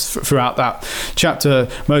twice throughout that chapter,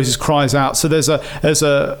 Moses cries out. So there's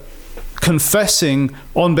a confessing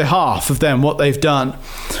on behalf of them what they've done.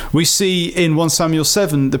 We see in 1 Samuel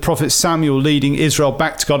 7 the prophet Samuel leading Israel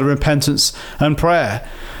back to God in repentance and prayer.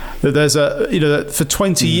 That there's that for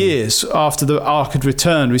 20 years after the ark had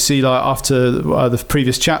returned, we see, like, after the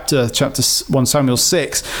previous chapter 1 Samuel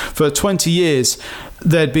 6, for 20 years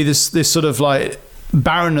there'd be this sort of like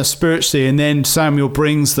barrenness spiritually, and then Samuel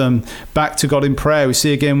brings them back to God in prayer. We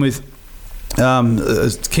see again with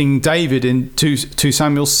King David in 2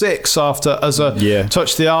 Samuel 6, after Uzzah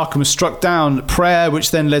touched the ark and was struck down, prayer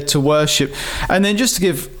which then led to worship. And then just to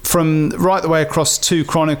give from right the way across 2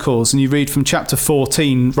 Chronicles, and you read from chapter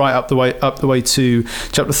 14 right up the way to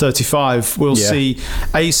chapter 35, we'll see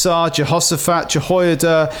Asa, Jehoshaphat,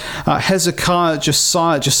 Jehoiada, Hezekiah,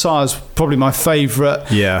 Josiah is probably my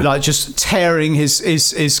favourite, like just tearing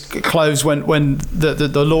his clothes when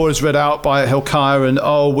the law is read out by Hilkiah, and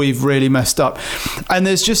we've really messed up. And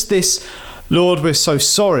there's just this, Lord, we're so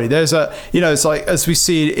sorry. There's it's like, as we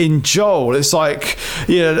see in Joel, it's like,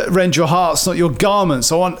 rend your hearts, not your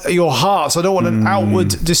garments. I want your hearts. I don't want an outward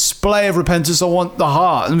display of repentance. I want the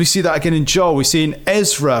heart. And we see that again in Joel. We see in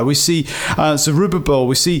Ezra. We see Zerubbabel.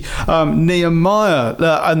 We see Nehemiah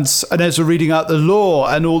and Ezra reading out the law,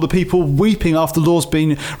 and all the people weeping after the law's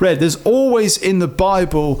been read. There's always in the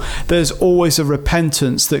Bible, there's always a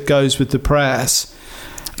repentance that goes with the prayers.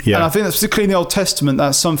 And I think that's particularly in the Old Testament,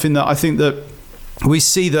 that's something that I think that we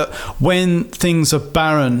see, that when things are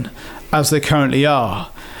barren as they currently are,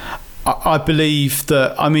 I believe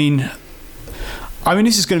that, I mean,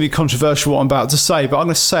 this is going to be controversial what I'm about to say, but I'm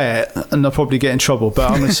going to say it, and I'll probably get in trouble, but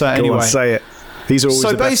I'm going to say it anyway. Go on, say it. These are always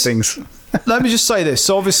the best things. let me just say this.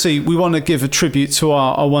 So obviously, we want to give a tribute to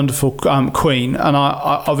our wonderful Queen, and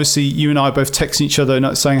I obviously you and I both texting each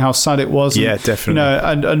other, saying how sad it was. Yeah, definitely.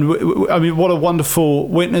 I mean, what a wonderful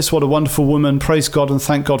witness, what a wonderful woman. Praise God and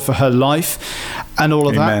thank God for her life and all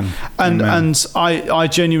of Amen. that. And Amen. and I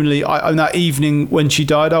genuinely, on that evening when she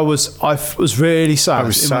died, I was really sad. I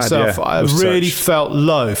was in sad, myself. yeah. I Was really touched. felt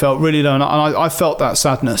really low, and I felt that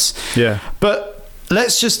sadness. Yeah. But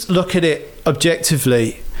let's just look at it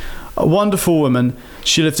objectively. A wonderful woman.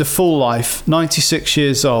 She lived a full life, 96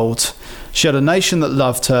 years old. She had a nation that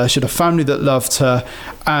loved her. She had a family that loved her,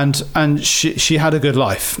 and she had a good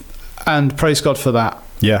life. And praise God for that.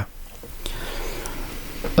 Yeah.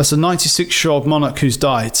 That's a 96-year-old monarch who's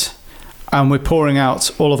died, and we're pouring out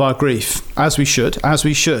all of our grief, as we should,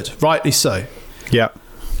 rightly so. Yeah.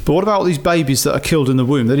 But what about all these babies that are killed in the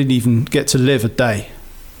womb? They didn't even get to live a day.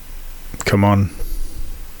 Come on.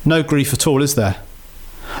 No grief at all, is there?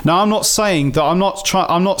 Now, I'm not saying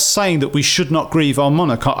that we should not grieve our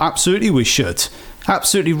monarch. Absolutely we should.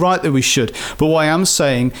 Absolutely right that we should. But what I am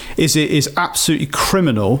saying is it is absolutely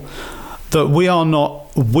criminal that we are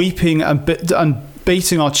not weeping and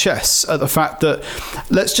beating our chests at the fact that,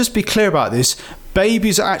 let's just be clear about this,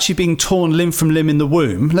 babies are actually being torn limb from limb in the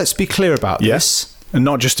womb. Let's be clear about this. Yes. And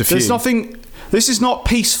not just a few. There's nothing... This is not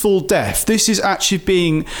peaceful death. This is actually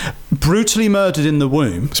being brutally murdered in the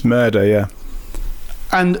womb. It's murder, yeah.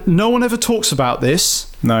 And no one ever talks about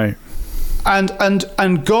this. No.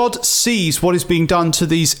 And God sees what is being done to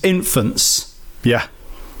these infants. Yeah.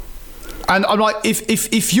 And I'm like,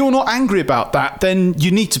 if you're not angry about that, then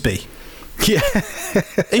you need to be. Yeah.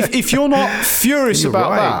 if you're not furious You're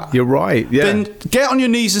about right. that, You're right. Yeah. then get on your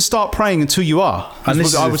knees and start praying until you are. And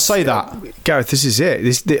this I is would say that. Gareth, this is it.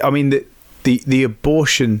 The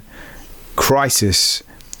abortion crisis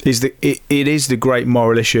is it is the great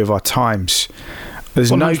moral issue of our times. There's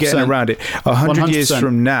 100%. no getting around it. 100 years 100%.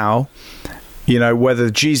 from now, whether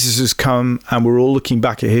Jesus has come and we're all looking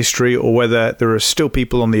back at history, or whether there are still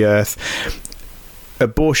people on the earth,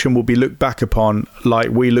 abortion will be looked back upon like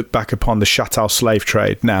we look back upon the chattel slave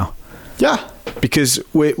trade now. Yeah. Because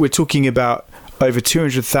we're talking about over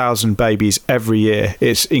 200,000 babies every year.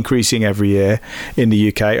 It's increasing every year in the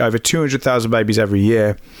UK. Over 200,000 babies every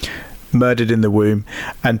year murdered in the womb,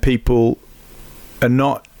 and people are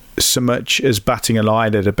not so much as batting an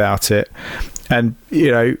eyelid about it. And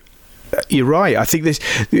you're right. I think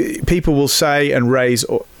people will say and raise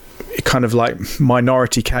kind of like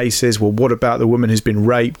minority cases. Well, what about the woman who's been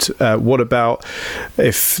raped? What about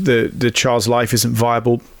if the child's life isn't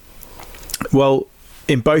viable? Well,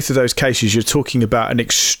 in both of those cases, you're talking about an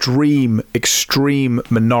extreme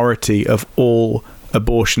minority of all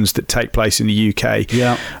abortions that take place in the UK.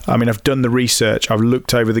 Yeah. I mean, I've done the research. I've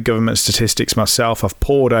looked over the government statistics myself. I've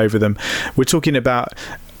pored over them. We're talking about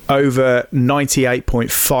over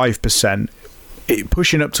 98.5%,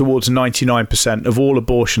 pushing up towards 99% of all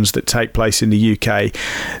abortions that take place in the UK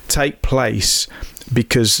take place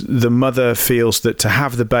because the mother feels that to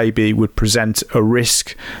have the baby would present a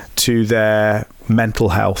risk to their mental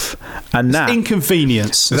health, and that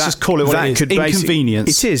inconvenience. Let's just call it what it is.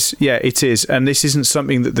 Inconvenience. It is, yeah, it is. And this isn't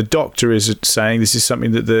something that the doctor is saying. This is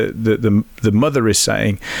something that the mother is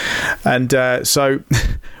saying, and so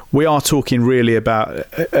we are talking really about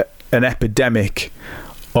an epidemic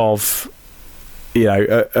of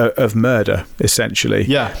murder, essentially,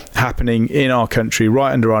 happening in our country,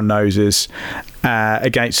 right under our noses,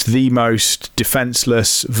 against the most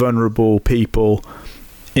defenseless, vulnerable people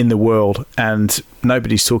in the world, and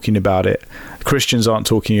nobody's talking about it. Christians aren't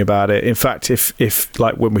talking about it. In fact, if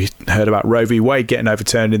like when we heard about Roe v. Wade getting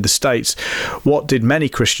overturned in the States, what did many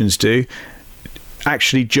Christians do?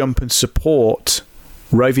 Actually jump and support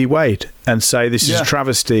Roe v. Wade and say this is a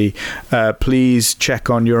travesty. Please check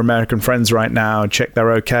on your American friends right now and check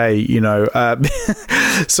they're okay.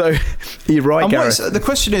 So you're right, and Gareth. The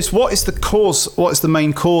question is, what is the cause? What is the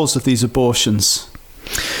main cause of these abortions?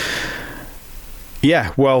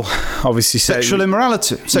 Yeah, well, obviously, sexual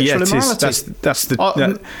immorality. Sexual immorality. That's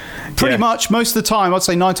the pretty much most of the time. I'd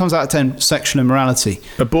say 9 times out of 10, sexual immorality.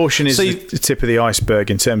 Abortion is the tip of the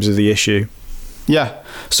iceberg in terms of the issue. Yeah.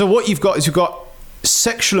 So what you've got is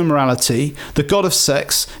sexual immorality. The god of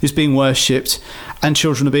sex is being worshipped, and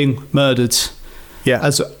children are being murdered. Yeah.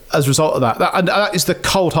 As a result of that. That is the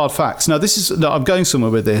cold hard facts. Now, I'm going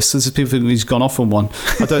somewhere with this. This is people thinking he's gone off on one.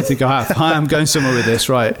 I don't think I have. I am going somewhere with this,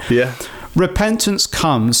 right? Yeah. Repentance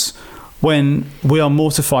comes when we are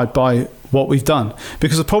mortified by what we've done,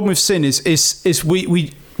 because the problem with sin is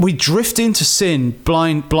we drift into sin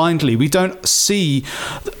blindly. We don't see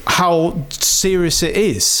how serious it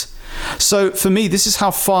is. So for me, this is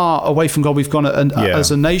how far away from God we've gone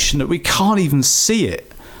as a nation, that we can't even see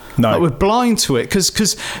it. No, like we're blind to it because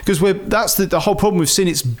that's the whole problem with sin.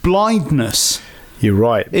 It's blindness. You're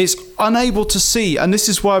right. It's unable to see, and this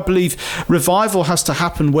is why I believe revival has to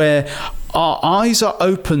happen, where our eyes are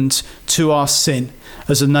opened to our sin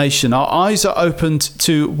as a nation. Our eyes are opened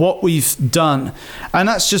to what we've done, and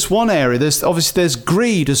that's just one area. There's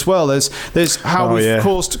greed as well. There's how we've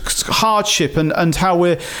caused hardship, and how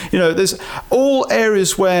we're, there's all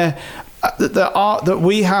areas where that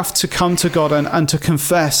we have to come to God and to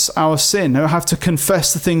confess our sin. We have to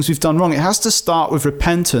confess the things we've done wrong. It has to start with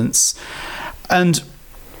repentance. And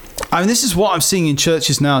I mean, this is what I'm seeing in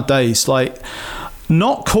churches nowadays, like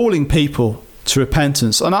not calling people to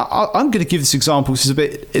repentance. And I'm going to give this example because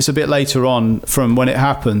it's a bit later on from when it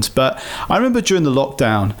happened. But I remember during the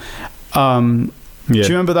lockdown, do you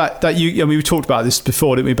remember that we talked about this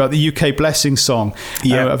before, didn't we, about the UK blessing song?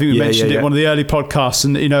 I think we mentioned it in one of the early podcasts,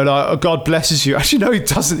 and like, God blesses you. Actually, no, he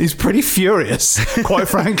doesn't. He's pretty furious, quite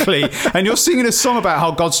frankly. And you're singing a song about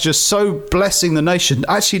how God's just so blessing the nation.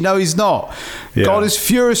 Actually, no, he's not. God is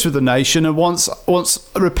furious with the nation and wants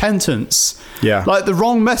repentance. Like the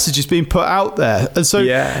wrong message is being put out there. And so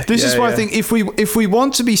this is why I think if we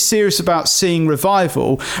want to be serious about seeing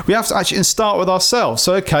revival, we have to actually start with ourselves.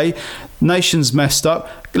 So nation's messed up.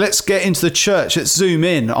 Let's get into the church. Let's zoom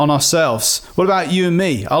in on ourselves. What about you and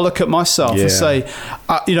me? I'll look at myself and say,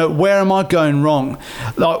 where am I going wrong?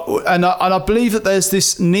 And I believe that there's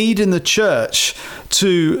this need in the church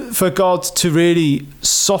for God to really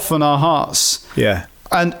soften our hearts.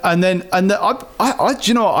 And then I've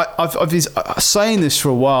been saying this for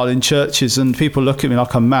a while in churches, and people look at me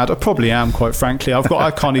like I'm mad. I probably am, quite frankly.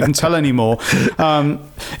 I can't even tell anymore.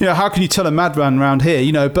 How can you tell a madman around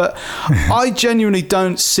here? But I genuinely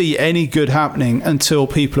don't see any good happening until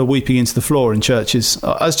people are weeping into the floor in churches.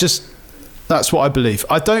 That's what I believe.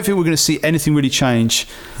 I don't think we're going to see anything really change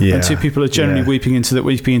until people are generally weeping into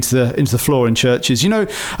the floor in churches.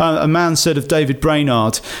 A man said of David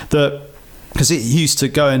Brainerd that, because he used to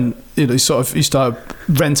go and used to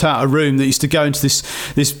rent out a room that used to go into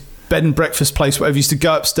this bed and breakfast place, whatever. He used to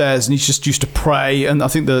go upstairs and he just used to pray, and I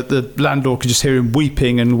think the landlord could just hear him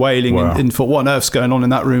weeping and wailing and thought, what on earth's going on in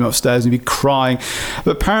that room upstairs? And he'd be crying.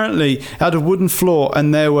 But apparently it had a wooden floor,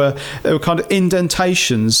 and there were kind of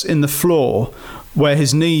indentations in the floor where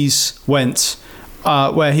his knees went,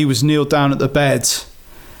 where he was kneeled down at the bed.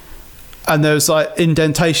 And there was like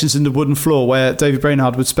indentations in the wooden floor where David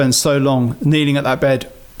Brainerd would spend so long kneeling at that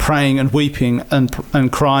bed, praying and weeping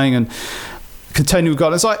and crying and contending with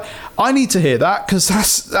God. It's like, I need to hear that, because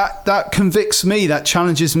that convicts me, that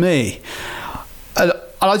challenges me. And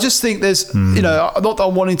I just think there's, not that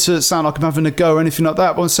I'm wanting to sound like I'm having a go or anything like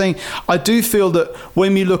that, but I'm saying I do feel that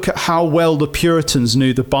when we look at how well the Puritans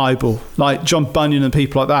knew the Bible, like John Bunyan and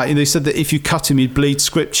people like that, they said that if you cut him, he'd bleed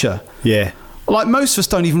scripture. Like most of us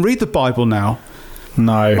don't even read the Bible now.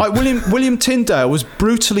 No. Like William Tyndale was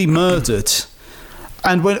brutally murdered,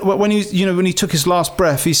 and when he took his last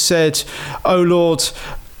breath, he said, "Oh Lord,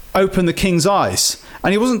 open the king's eyes."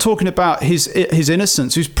 And he wasn't talking about his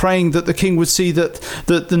innocence. He was praying that the king would see that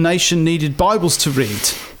the nation needed Bibles to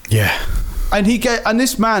read. And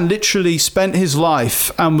this man literally spent his life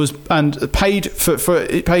and paid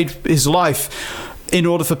his life in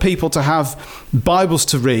order for people to have Bibles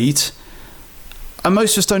to read. And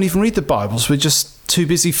most of us don't even read the Bibles. We're just too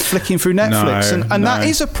busy flicking through Netflix. And that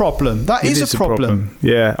is a problem. That is a problem.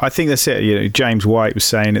 Yeah, I think that's it. James White was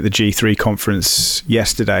saying at the G3 conference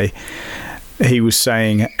yesterday, he was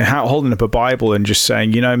saying, holding up a Bible and just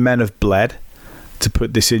saying, men have bled to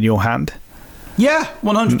put this in your hand. Yeah,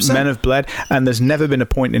 100%. Men have bled. And there's never been a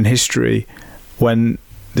point in history when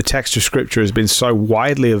the text of Scripture has been so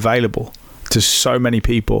widely available to so many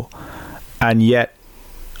people, and yet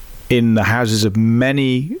in the houses of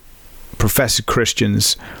many professed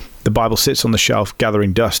Christians, the Bible sits on the shelf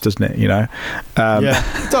gathering dust, doesn't it? It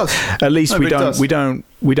does. At least we don't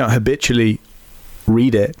habitually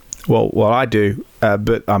read it. Well, I do,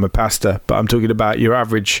 but I'm a pastor. But I'm talking about your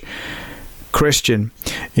average Christian,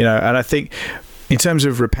 and I think in terms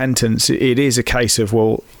of repentance, it is a case of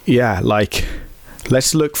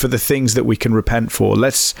let's look for the things that we can repent for.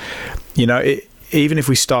 Let's, even if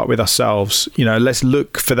we start with ourselves, let's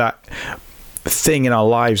look for that thing in our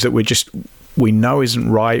lives that we know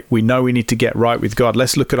isn't right. We know we need to get right with God.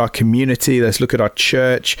 Let's look at our community. Let's look at our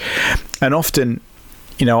church. And often,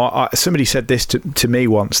 somebody said this to me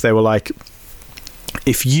once. They were like,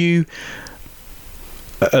 if you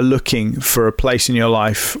are looking for a place in your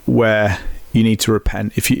life where you need to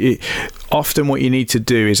repent. Often what you need to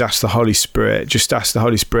do is ask the Holy Spirit. Just ask the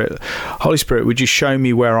Holy Spirit, Holy Spirit, would you show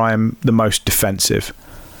me where I am the most defensive?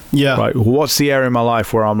 Yeah. Right. What's the area in my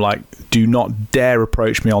life where I'm like, do not dare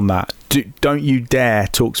approach me on that. Don't you dare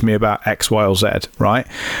talk to me about X, Y, or Z. Right.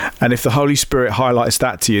 And if the Holy Spirit highlights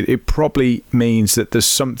that to you, it probably means that there's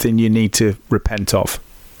something you need to repent of.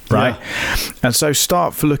 Right. Yeah. And so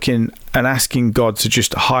start looking and asking God to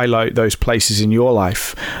just highlight those places in your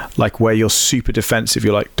life, like where you're super defensive.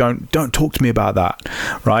 You're like, don't talk to me about that.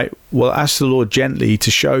 Right. Well, ask the Lord gently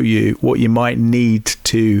to show you what you might need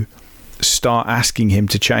to start asking him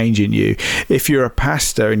to change in you. If you're a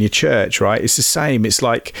pastor in your church, right, it's the same. It's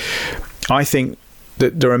like, I think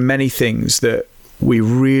that there are many things that we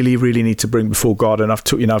really, really need to bring before God. And I've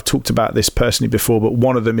talked about this personally before, but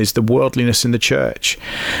one of them is the worldliness in the church.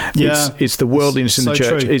 Yeah, it's the worldliness in the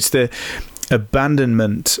church. True. It's the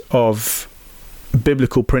abandonment of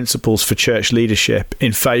biblical principles for church leadership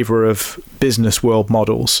in favor of business world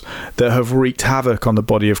models that have wreaked havoc on the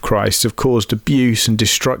body of Christ, have caused abuse and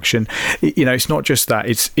destruction. It's not just that,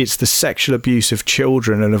 it's the sexual abuse of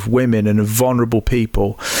children and of women and of vulnerable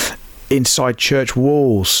people inside church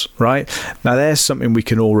walls. Right now, there's something we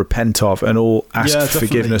can all repent of and all ask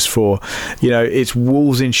forgiveness for. It's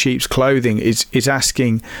wolves in sheep's clothing. It's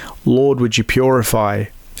asking, Lord, would you purify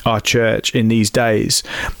our church in these days?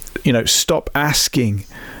 Stop asking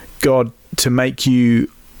God to make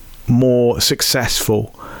you more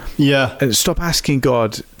successful. Yeah. And stop asking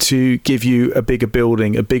God to give you a bigger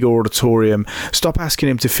building, a bigger auditorium. Stop asking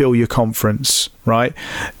him to fill your conference, right?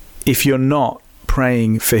 If you're not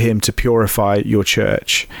praying for him to purify your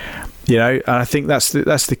church, and I think that's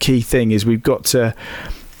the key thing is we've got to,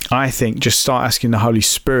 I think, just start asking the Holy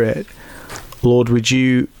Spirit, Lord, would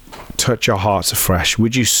you touch our hearts afresh?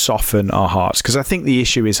 Would you soften our hearts? Because I think the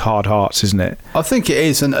issue is hard hearts, isn't it? I think it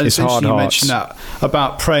is, and it's hard you mentioned that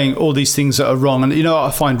about praying all these things that are wrong. And what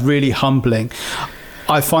I find really humbling,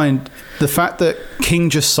 I find the fact that King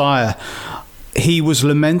Josiah, he was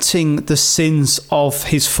lamenting the sins of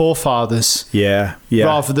his forefathers,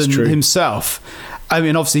 rather than himself. I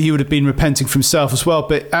mean, obviously he would have been repenting for himself as well,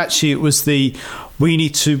 but actually it was we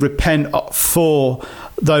need to repent for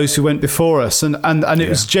those who went before us, and it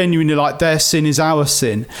was genuinely like their sin is our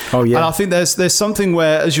sin. Oh yeah. And I think there's something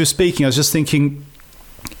where, as you were speaking, I was just thinking,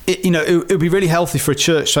 it would be really healthy for a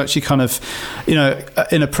church to actually kind of, in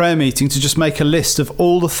a prayer meeting, to just make a list of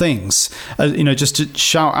all the things, just to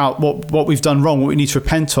shout out what we've done wrong, what we need to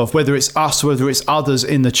repent of, whether it's us, whether it's others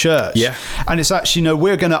in the church. Yeah. And it's actually,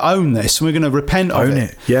 we're going to own this, and we're going to repent of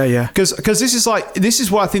it. Yeah, yeah. Because this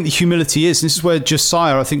is what I think the humility is. And this is where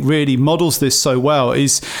Josiah, I think, really models this so well,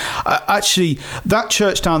 is actually that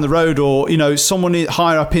church down the road, or, someone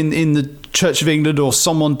higher up in the Church of England, or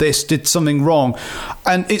someone did something wrong,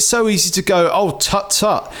 and it's so easy to go, oh, tut.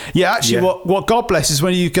 What God blesses is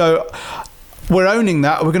when you go, we're owning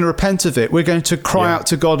that, we're going to repent of it, we're going to cry out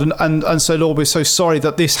to God and say, Lord, we're so sorry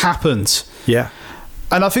that this happened. Yeah.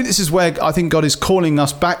 And I think this is where I think God is calling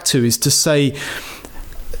us back to, is to say,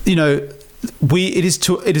 it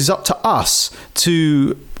is up to us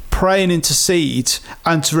to pray and intercede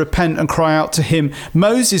and to repent and cry out to him.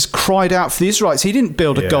 Moses cried out for the Israelites. He didn't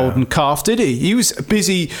build a golden calf, did he? He was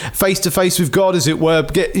busy face to face with God, as it were,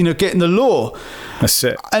 getting the law. That's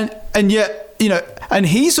it. And yet, and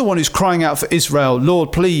he's the one who's crying out for Israel,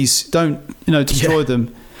 Lord, please don't, destroy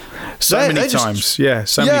them. So many times.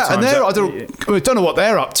 And I don't know what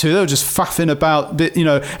they're up to. They're just faffing about,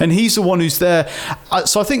 and he's the one who's there.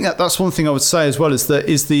 So I think that's one thing I would say as well, is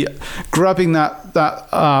the grabbing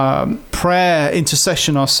that prayer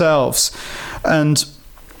intercession ourselves. And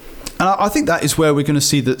I think that is where we're going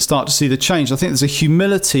to start to see the change. I think there's a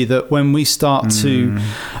humility that when we start to,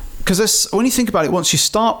 because when you think about it, once you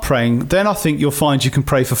start praying, then I think you'll find you can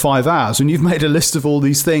pray for 5 hours when you've made a list of all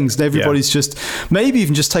these things, and everybody's just, maybe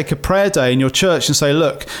even just take a prayer day in your church and say,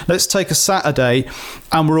 look, let's take a Saturday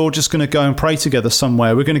and we're all just going to go and pray together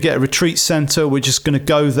somewhere. We're going to get a retreat centre. We're just going to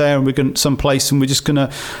go there, and we're going someplace, and we're just going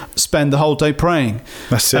to spend the whole day praying.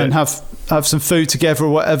 That's it. And have some food together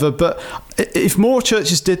or whatever. But if more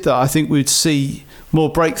churches did that, I think we'd see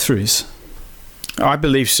more breakthroughs. I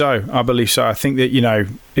believe so. I think that,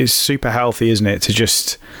 it's super healthy, isn't it, to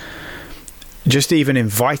just even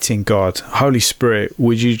inviting God, Holy Spirit,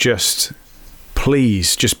 would you just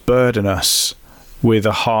please just burden us with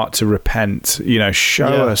a heart to repent, show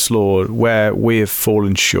us, Lord, where we have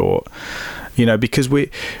fallen short, because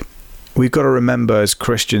we've got to remember as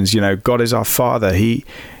Christians, God is our Father.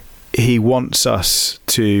 He wants us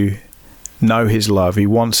to know his love. He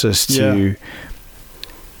wants us to,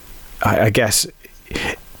 I guess,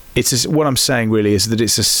 what I'm saying really is that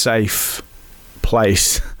it's a safe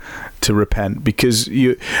place to repent, because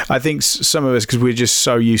I think some of us, because we're just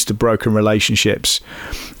so used to broken relationships,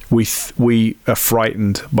 we are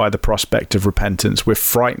frightened by the prospect of repentance. We're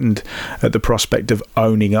frightened at the prospect of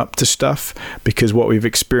owning up to stuff, because what we've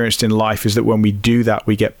experienced in life is that when we do that,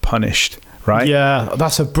 we get punished, right? Yeah,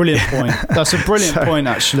 that's a brilliant point. That's a brilliant point,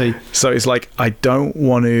 actually. So it's like, I don't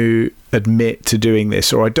want to admit to doing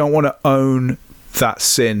this, or I don't want to own that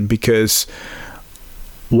sin, because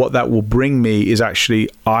what that will bring me is actually,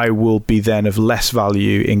 I will be then of less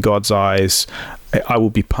value in God's eyes. I will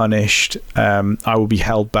be punished. I will be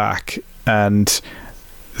held back, and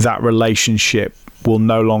that relationship will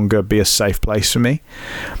no longer be a safe place for me.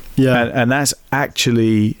 Yeah, and that's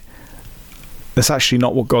actually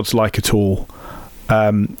not what God's like at all.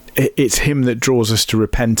 It's Him that draws us to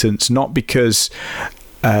repentance, not because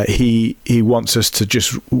He wants us to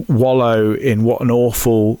just wallow in what an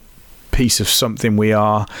awful piece of something we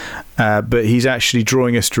are, but He's actually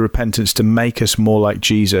drawing us to repentance to make us more like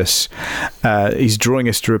Jesus. He's drawing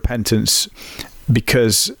us to repentance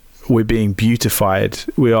because we're being beautified.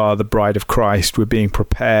 We are the bride of Christ. We're being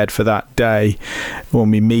prepared for that day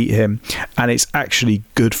when we meet Him, and it's actually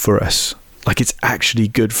good for us. Like, it's actually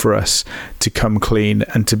good for us to come clean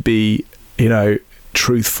and to be,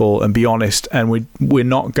 truthful and be honest, and we're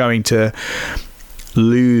not going to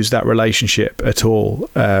lose that relationship at all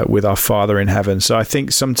with our Father in heaven. So I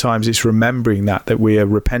think sometimes it's remembering that we are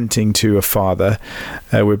repenting to a Father,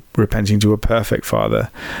 we're repenting to a perfect Father.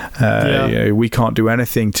 We can't do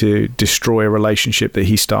anything to destroy a relationship that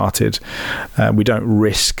He started. We don't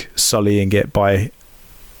risk sullying it by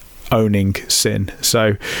owning sin.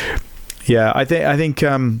 So yeah, I think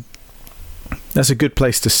that's a good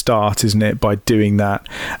place to start, isn't it, by doing that.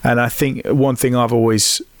 And I think one thing I've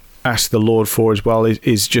always asked the Lord for as well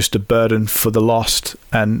is just a burden for the lost.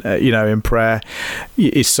 And in prayer,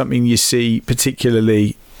 it's something you see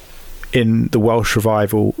particularly in the Welsh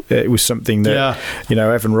revival. It was something that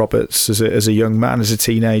Evan Roberts, as a young man, as a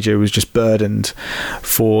teenager, was just burdened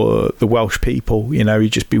for the Welsh people. He'd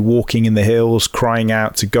just be walking in the hills crying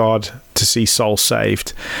out to God to see souls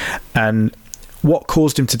saved. And what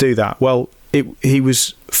caused him to do that? Well, he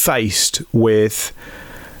was faced with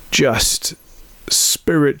just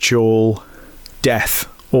spiritual death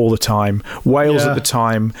all the time. Wales at the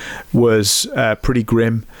time was pretty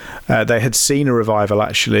grim. They had seen a revival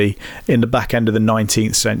actually in the back end of the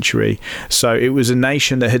 19th century. So it was a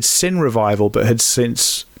nation that had seen revival but had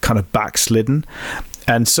since kind of backslidden.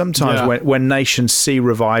 And sometimes when nations see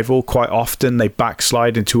revival, quite often they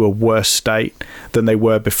backslide into a worse state than they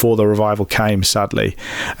were before the revival came, sadly.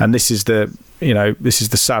 And this is the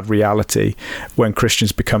sad reality when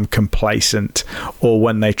Christians become complacent, or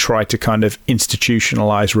when they try to kind of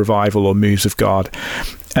institutionalize revival or moves of God.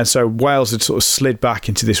 And so Wales had sort of slid back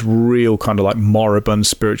into this real kind of like moribund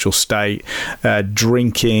spiritual state.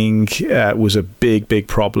 Drinking was a big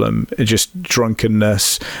problem. Just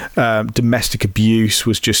drunkenness, domestic abuse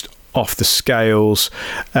was just off the scales.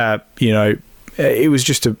 It was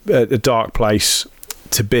just a dark place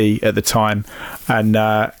to be at the time. And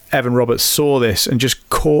Evan Roberts saw this and just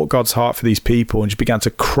caught God's heart for these people and just began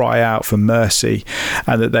to cry out for mercy,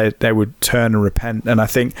 and that they would turn and repent. And I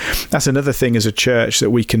think that's another thing as a church that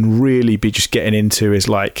we can really be just getting into, is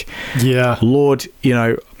like, Lord,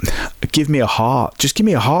 give me a heart. Just give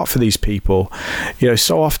me a heart for these people.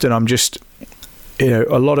 So often I'm just,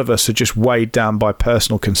 a lot of us are just weighed down by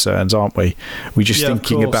personal concerns, aren't we? We're just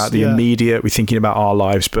thinking about the immediate. We're thinking about our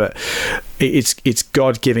lives, but it's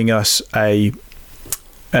God giving us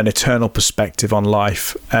an eternal perspective on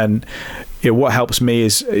life. And what helps me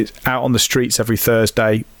is out on the streets every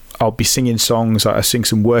Thursday. I'll be singing songs. I sing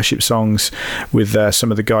some worship songs with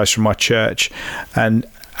some of the guys from my church, and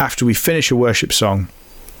after we finish a worship song,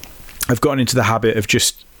 I've gotten into the habit of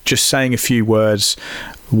just saying a few words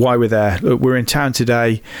why we're there. Look, we're in town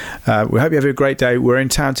today. We hope you have a great day. We're in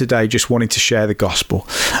town today just wanting to share the gospel.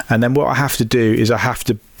 And then what I have to do is I have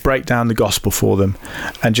to break down the gospel for them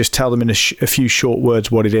and just tell them in a few short words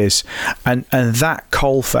what it is. And that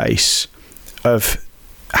coalface of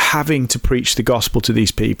having to preach the gospel to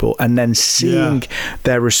these people, and then seeing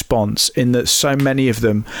their response, in that so many of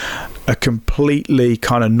them are completely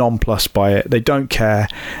kind of nonplussed by it. They don't care.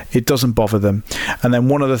 It doesn't bother them. And then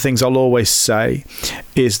one of the things I'll always say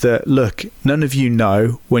is that, look, none of you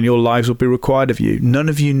know when your lives will be required of you. None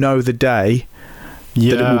of you know the day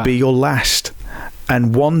that it will be your last.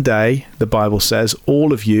 And one day, the Bible says,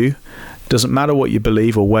 all of you, doesn't matter what you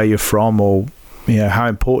believe or where you're from or how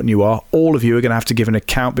important you are. All of you are going to have to give an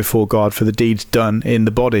account before God for the deeds done in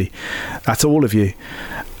the body. That's all of you.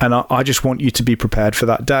 And I just want you to be prepared for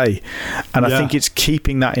that day. And I think it's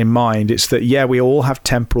keeping that in mind. It's that, we all have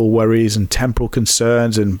temporal worries and temporal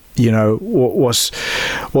concerns, and, what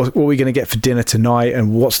are we going to get for dinner tonight,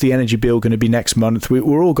 and what's the energy bill going to be next month?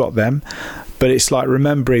 We're all got them. But it's like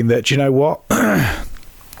remembering that, you know what?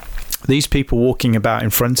 These people walking about in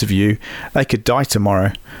front of you, they could die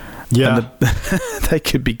tomorrow. Yeah. And they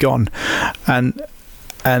could be gone.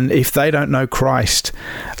 And if they don't know Christ,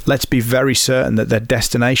 let's be very certain that their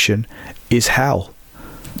destination is hell.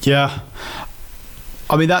 Yeah.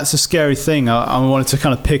 I mean, that's a scary thing. I wanted to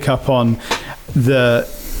kind of pick up on the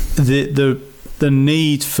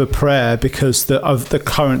need for prayer because of the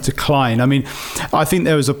current decline. I mean, I think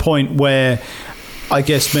there was a point where, I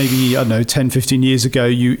guess maybe, 10, 15 years ago,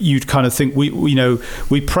 you'd kind of think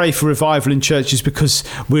we pray for revival in churches because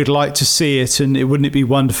we'd like to see it, and wouldn't it be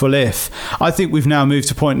wonderful if. I think we've now moved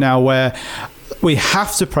to a point now where we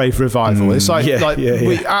have to pray for revival. It's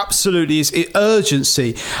we absolutely, it's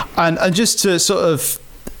urgency. And just to sort of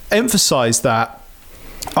emphasize that,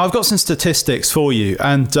 I've got some statistics for you.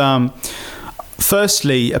 And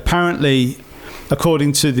firstly, apparently,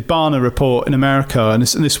 according to the Barna report in America, and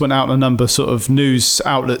this went out on a number of sort of news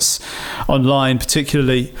outlets online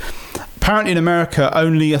particularly, apparently in America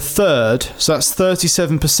only a third, so that's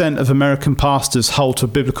 37% of American pastors hold to a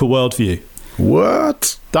biblical worldview.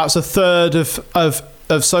 What? That's a third of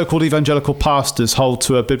so-called evangelical pastors hold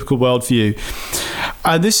to a biblical worldview.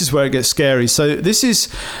 And this is where it gets scary. So this is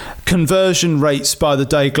conversion rates by the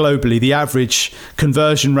day globally, the average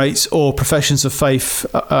conversion rates or professions of faith,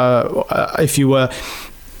 if you were.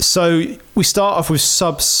 So we start off with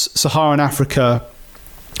sub-Saharan Africa,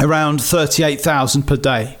 around 38,000 per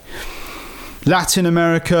day. Latin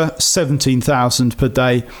America, 17,000 per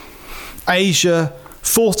day. Asia,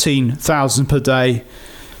 14,000 per day.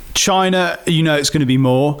 China, it's going to be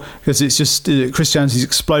more because it's just Christianity is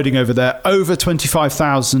exploding over there. Over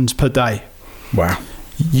 25,000 per day. Wow.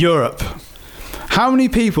 Europe. How many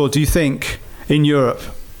people do you think in Europe?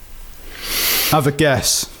 Have a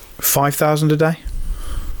guess. 5,000 a day?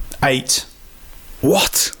 8.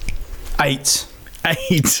 What? 8.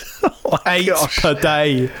 8? Oh 8 per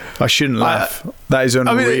day. I shouldn't laugh. That is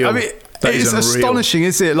unreal. I mean, it's astonishing,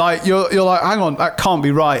 isn't it? Like you're like, hang on, that can't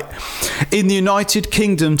be right. In the United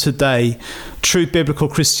Kingdom today, true biblical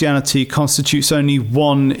Christianity constitutes only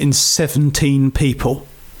 1 in 17 people.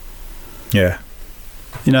 Yeah.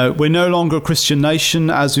 We're no longer a Christian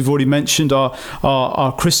nation, as we've already mentioned.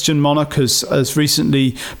 Our Christian monarch has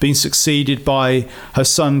recently been succeeded by her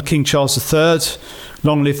son, King Charles III.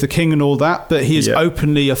 Long live the king and all that. But he has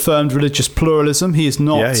openly affirmed religious pluralism. He is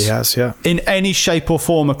not he has, in any shape or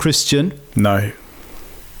form a Christian. No.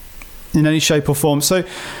 In any shape or form. So,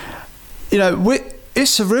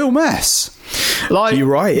 it's a real mess. Like, you're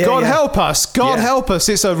right. Yeah, God help us. God help us.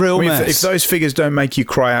 It's a real mess. If those figures don't make you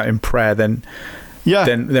cry out in prayer, then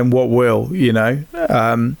what will,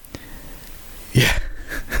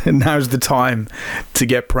 now's the time to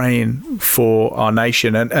get praying for our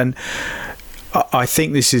nation. And I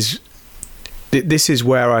think this is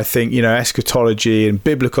where I think, eschatology and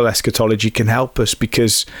biblical eschatology can help us,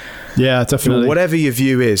 because definitely, whatever your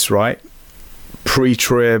view is, right,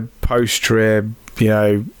 pre-trib, post-trib,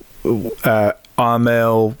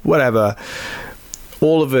 Amil, whatever,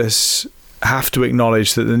 all of us have to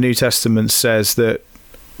acknowledge that the New Testament says that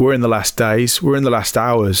we're in the last days, we're in the last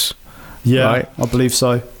hours. Yeah, right? I believe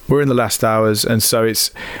so. We're in the last hours, and so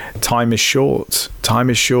time is short. Time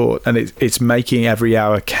is short, and it's making every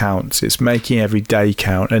hour count. It's making every day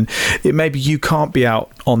count. And maybe you can't be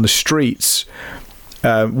out on the streets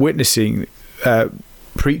witnessing,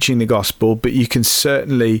 preaching the gospel, but you can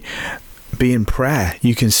certainly be in prayer.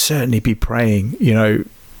 You can certainly be praying,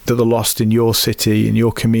 that the lost in your city, in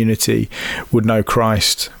your community, would know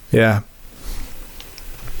Christ. Yeah.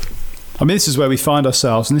 I mean, this is where we find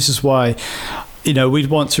ourselves, and this is why, we'd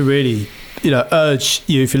want to really, urge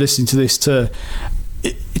you, if you're listening to this,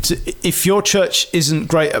 if your church isn't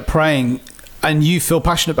great at praying and you feel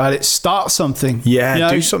passionate about it, start something.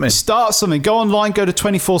 Yeah, do something. Start something. Go online, go to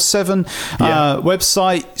 24/7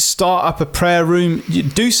 website, start up a prayer room,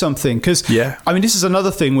 do something. Because, I mean, this is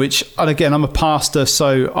another thing which, and again, I'm a pastor,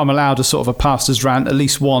 so I'm allowed a sort of a pastor's rant, at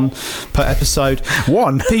least one per episode.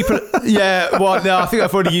 One? People, I think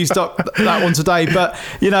I've already used up that one today. But,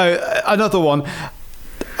 another one.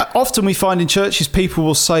 Often we find in churches, people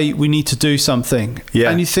will say we need to do something.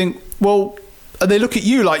 Yeah. And you think, well, they look at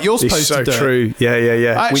you like you're supposed to do it. It's so true.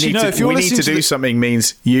 Yeah. Actually, we need to do something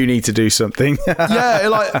means you need to do something. But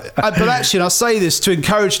actually, and I say this to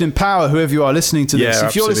encourage and empower whoever you are listening to this.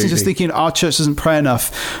 If you're listening to this thinking our church doesn't pray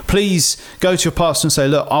enough, please go to your pastor and say,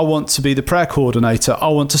 look, I want to be the prayer coordinator. I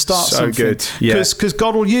want to start something. Good. Yeah. Because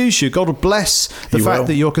God will use you. God will bless the fact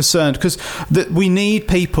that you're concerned. Because we need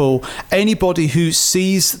people, anybody who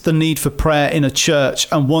sees the need for prayer in a church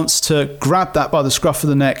and wants to grab that by the scruff of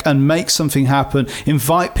the neck and make something happen,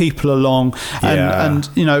 invite people along, and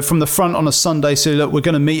from the front on a Sunday, say, look, we're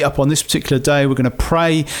going to meet up on this particular day, we're going to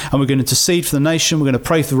pray, and we're going to intercede for the nation, we're going to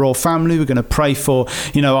pray for the royal family, we're going to pray for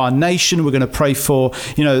our nation, we're going to pray for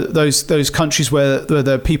those countries where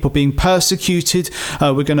there are people being persecuted,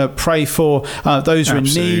 we're going to pray for those who are in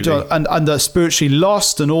need and are spiritually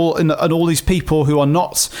lost, and all these people who are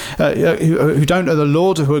not who don't know the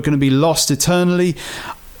Lord, who are going to be lost eternally.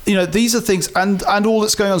 These are things, and all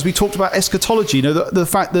that's going on. As we talked about eschatology, the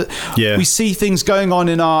fact that we see things going on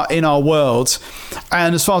in our world,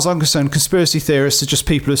 and as far as I'm concerned, conspiracy theorists are just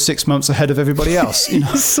people who are 6 months ahead of everybody else.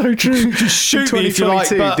 So true. Just shoot me if you like.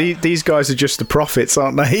 But these guys are just the prophets,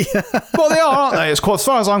 aren't they? Well, they are, aren't they? As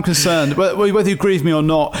far as I'm concerned, whether you agree with me or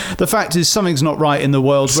not, the fact is something's not right in the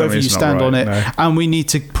world, wherever you stand on it, and we need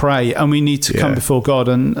to pray and we need to come before God,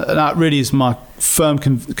 and that really is my firm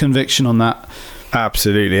conviction on that.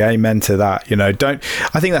 Absolutely, amen to that. I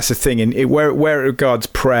think that's the thing. Where it regards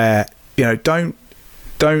prayer, don't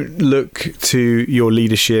look to your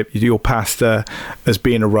leadership, your pastor, as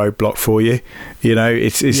being a roadblock for you.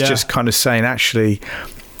 It's just kind of saying, actually,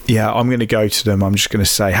 I'm going to go to them. I'm just going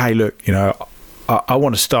to say, hey, look, I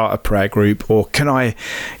want to start a prayer group, or can I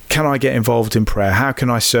get involved in prayer? How can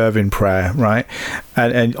I serve in prayer? Right.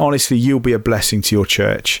 And honestly, you'll be a blessing to your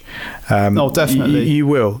church. Definitely. You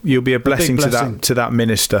will. You'll be a blessing to that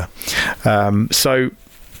minister. So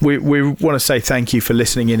we want to say thank you for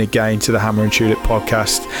listening in again to the Hammer and Tulip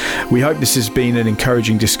podcast. We hope this has been an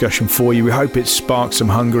encouraging discussion for you. We hope it sparked some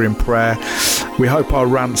hunger in prayer. We hope our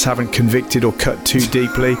rants haven't convicted or cut too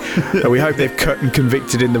deeply. We hope they've cut and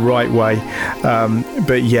convicted in the right way.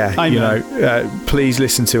 Please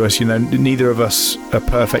listen to us. Neither of us are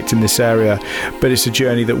perfect in this area, but it's a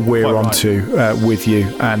journey that we're with you.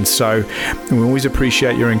 And so we always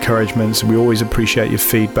appreciate your encouragements. We always appreciate your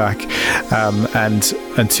feedback. And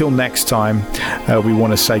until next time, we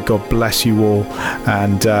want to say God bless you all,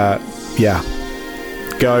 and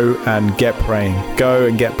go and get praying. Go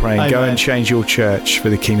and get praying. Amen. Go and change your church for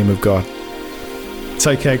the kingdom of God.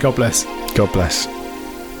 Take care. God bless. God bless.